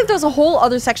 I can't believe there's a whole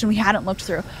other section we hadn't looked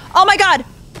through. Oh my god!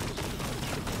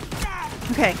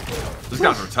 Okay. These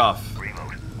guys are tough.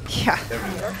 Yeah.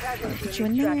 Put you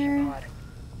in there.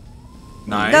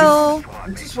 Nice. Go.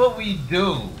 This is what we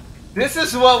do. This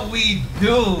is what we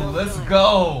do. Let's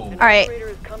go. Alright.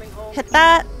 Hit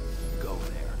that.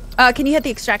 Can you hit the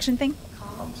extraction thing?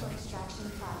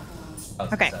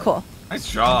 Okay, cool.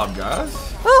 Nice job, guys.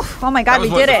 Oof, oh my god, we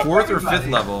did it. 4th or 5th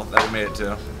level that we made it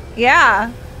to. Yeah.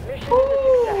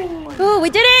 Ooh, we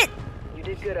did it!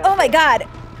 Oh my god.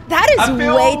 That is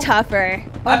way tougher.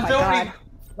 Oh my god.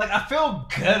 I feel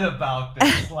good about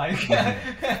this. Like,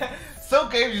 some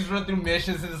games just run through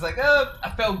missions and it's like,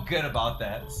 I felt good about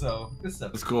that. So, this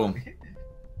stuff is cool.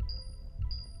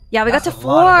 Yeah, we got to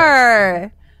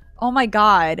 4. Oh my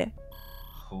god.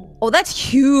 Cool. Oh, that's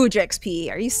huge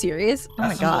XP. Are you serious? Oh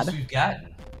my god. That's the most we've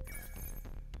gotten.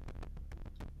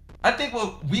 I think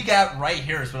what we got right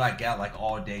here is what I got like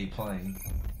all day playing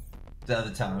the other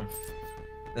time.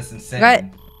 That's insane. Got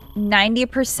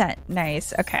 90%.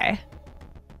 Nice. Okay.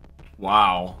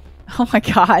 Wow. Oh my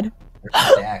god. We're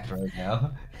stacked right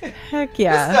now. Heck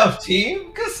yeah. Good stuff,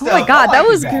 team. Good stuff. Oh my god, that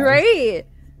was great.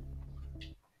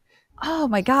 Oh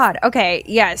my god. Okay,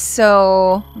 yeah,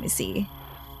 so let me see.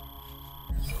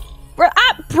 We're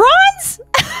at bronze?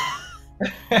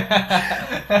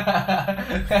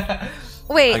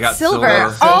 Wait,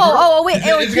 silver. Oh, wait,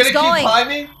 it keeps going.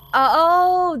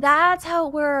 Oh, that's how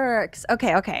it works.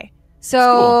 Okay. So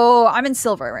cool. I'm in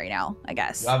silver right now, I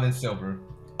guess. I'm in silver.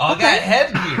 Oh, okay. I got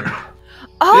headgear.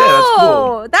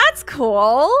 Oh, yeah, that's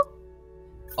cool.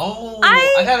 Oh,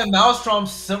 I got a Maelstrom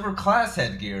silver class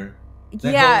headgear.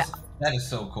 That is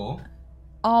so cool.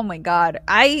 Oh my god.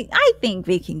 I think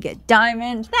we can get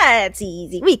diamond. That's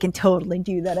easy. We can totally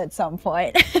do that at some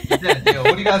point. What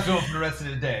are you guys doing for the rest of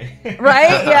the day?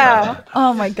 Right? Yeah.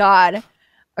 Oh my god.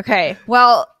 Okay.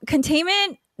 Well,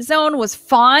 Containment Zone was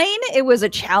fine. It was a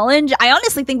challenge. I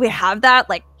honestly think we have that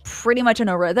like pretty much in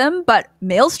a rhythm, but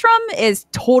Maelstrom is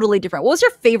totally different. What was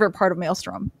your favorite part of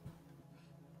Maelstrom?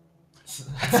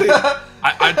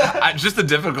 I just the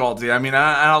difficulty. I mean,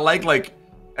 I like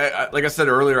I said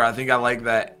earlier, I think I like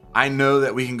that I know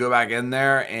that we can go back in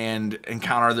there and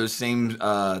encounter those same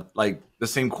like the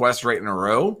same quest right in a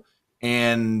row,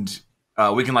 and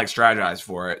we can like strategize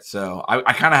for it. So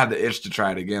I kind of had the itch to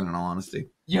try it again, in all honesty.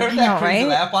 You heard that crazy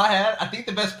laugh I had? I think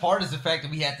the best part is the fact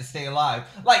that we had to stay alive.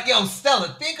 Like, yo,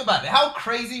 Stella, think about it. How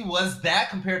crazy was that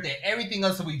compared to everything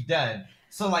else that we've done?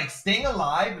 So, like, staying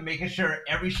alive and making sure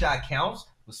every shot counts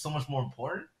was so much more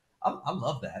important. I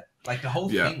love that. Like, the whole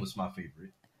thing was my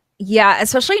favorite. Yeah,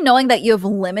 especially knowing that you have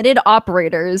limited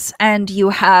operators and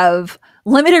you have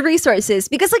limited resources,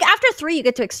 because like after 3 you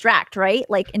get to extract, right?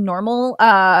 Like in normal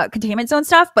containment zone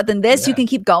stuff, but then this you can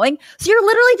keep going. So you're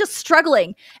literally just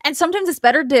struggling. And sometimes it's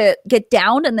better to get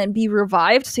downed and then be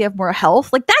revived so you have more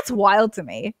health. Like that's wild to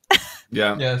me.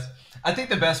 Yeah. Yes. I think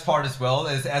the best part as well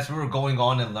is as we were going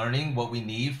on and learning what we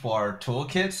need for our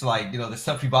toolkits, like, the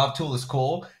self revive tool is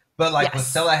cool. But like when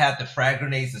Stella had the frag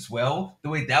grenades as well, the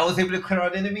way that was able to clear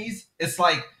out enemies, it's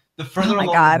like the further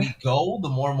along we go, the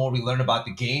more and more we learn about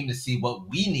the game to see what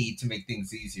we need to make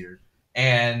things easier.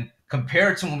 And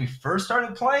compared to when we first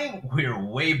started playing, we're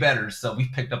way better. So we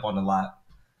picked up on a lot.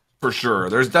 For sure.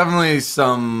 There's definitely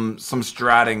some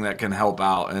stratting that can help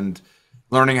out, and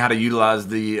learning how to utilize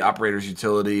the operator's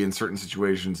utility in certain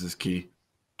situations is key.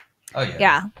 Oh, yeah.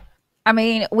 Yeah. I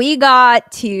mean, we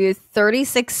got to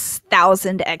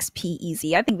 36,000 XP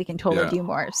easy. I think we can totally do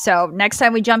more. So next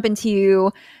time we jump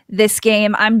into this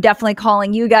game, I'm definitely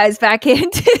calling you guys back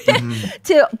in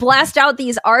to blast out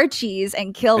these Archies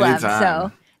and kill them.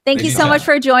 So thank you so much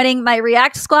for joining my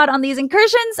React squad on these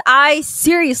incursions. I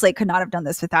seriously could not have done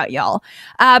this without y'all.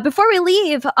 Before we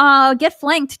leave, Get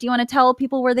Flanked, do you want to tell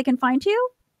people where they can find you?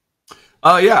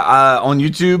 On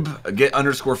YouTube,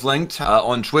 get_flanked.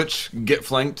 On Twitch, get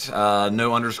flanked.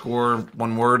 No underscore,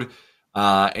 one word.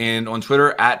 And on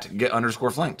Twitter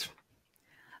 @get_flanked.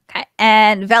 Okay.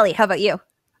 And Velly, how about you?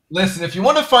 Listen, if you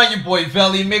want to find your boy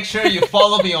Velly, make sure you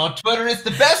follow me on Twitter. It's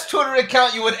the best Twitter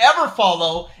account you would ever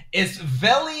follow. It's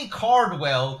Velly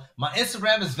Cardwell. My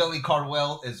Instagram is Velly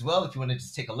Cardwell as well. If you want to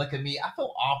just take a look at me, I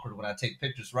feel awkward when I take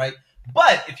pictures, right?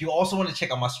 But if you also want to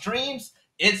check out my streams,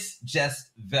 it's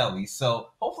just Velly. So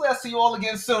hopefully I'll see you all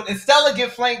again soon. And Stella,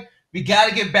 Get Flanked. We got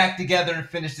to get back together and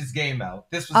finish this game out.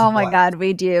 This was oh my God,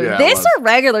 we do. Yeah, this or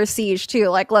regular Siege too.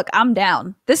 Like, look, I'm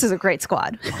down. This is a great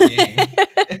squad.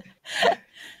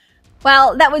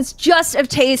 Well, that was just a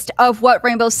taste of what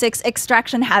Rainbow Six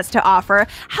Extraction has to offer.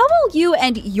 How will you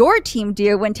and your team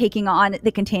do when taking on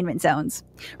the Containment Zones?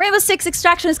 Rainbow Six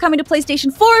Extraction is coming to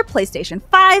PlayStation 4, PlayStation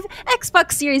 5,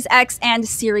 Xbox Series X and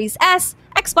Series S,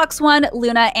 Xbox One,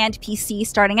 Luna, and PC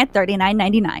starting at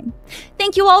 $39.99.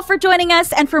 Thank you all for joining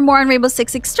us, and for more on Rainbow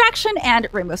Six Extraction and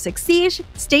Rainbow Six Siege,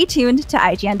 stay tuned to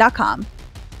IGN.com.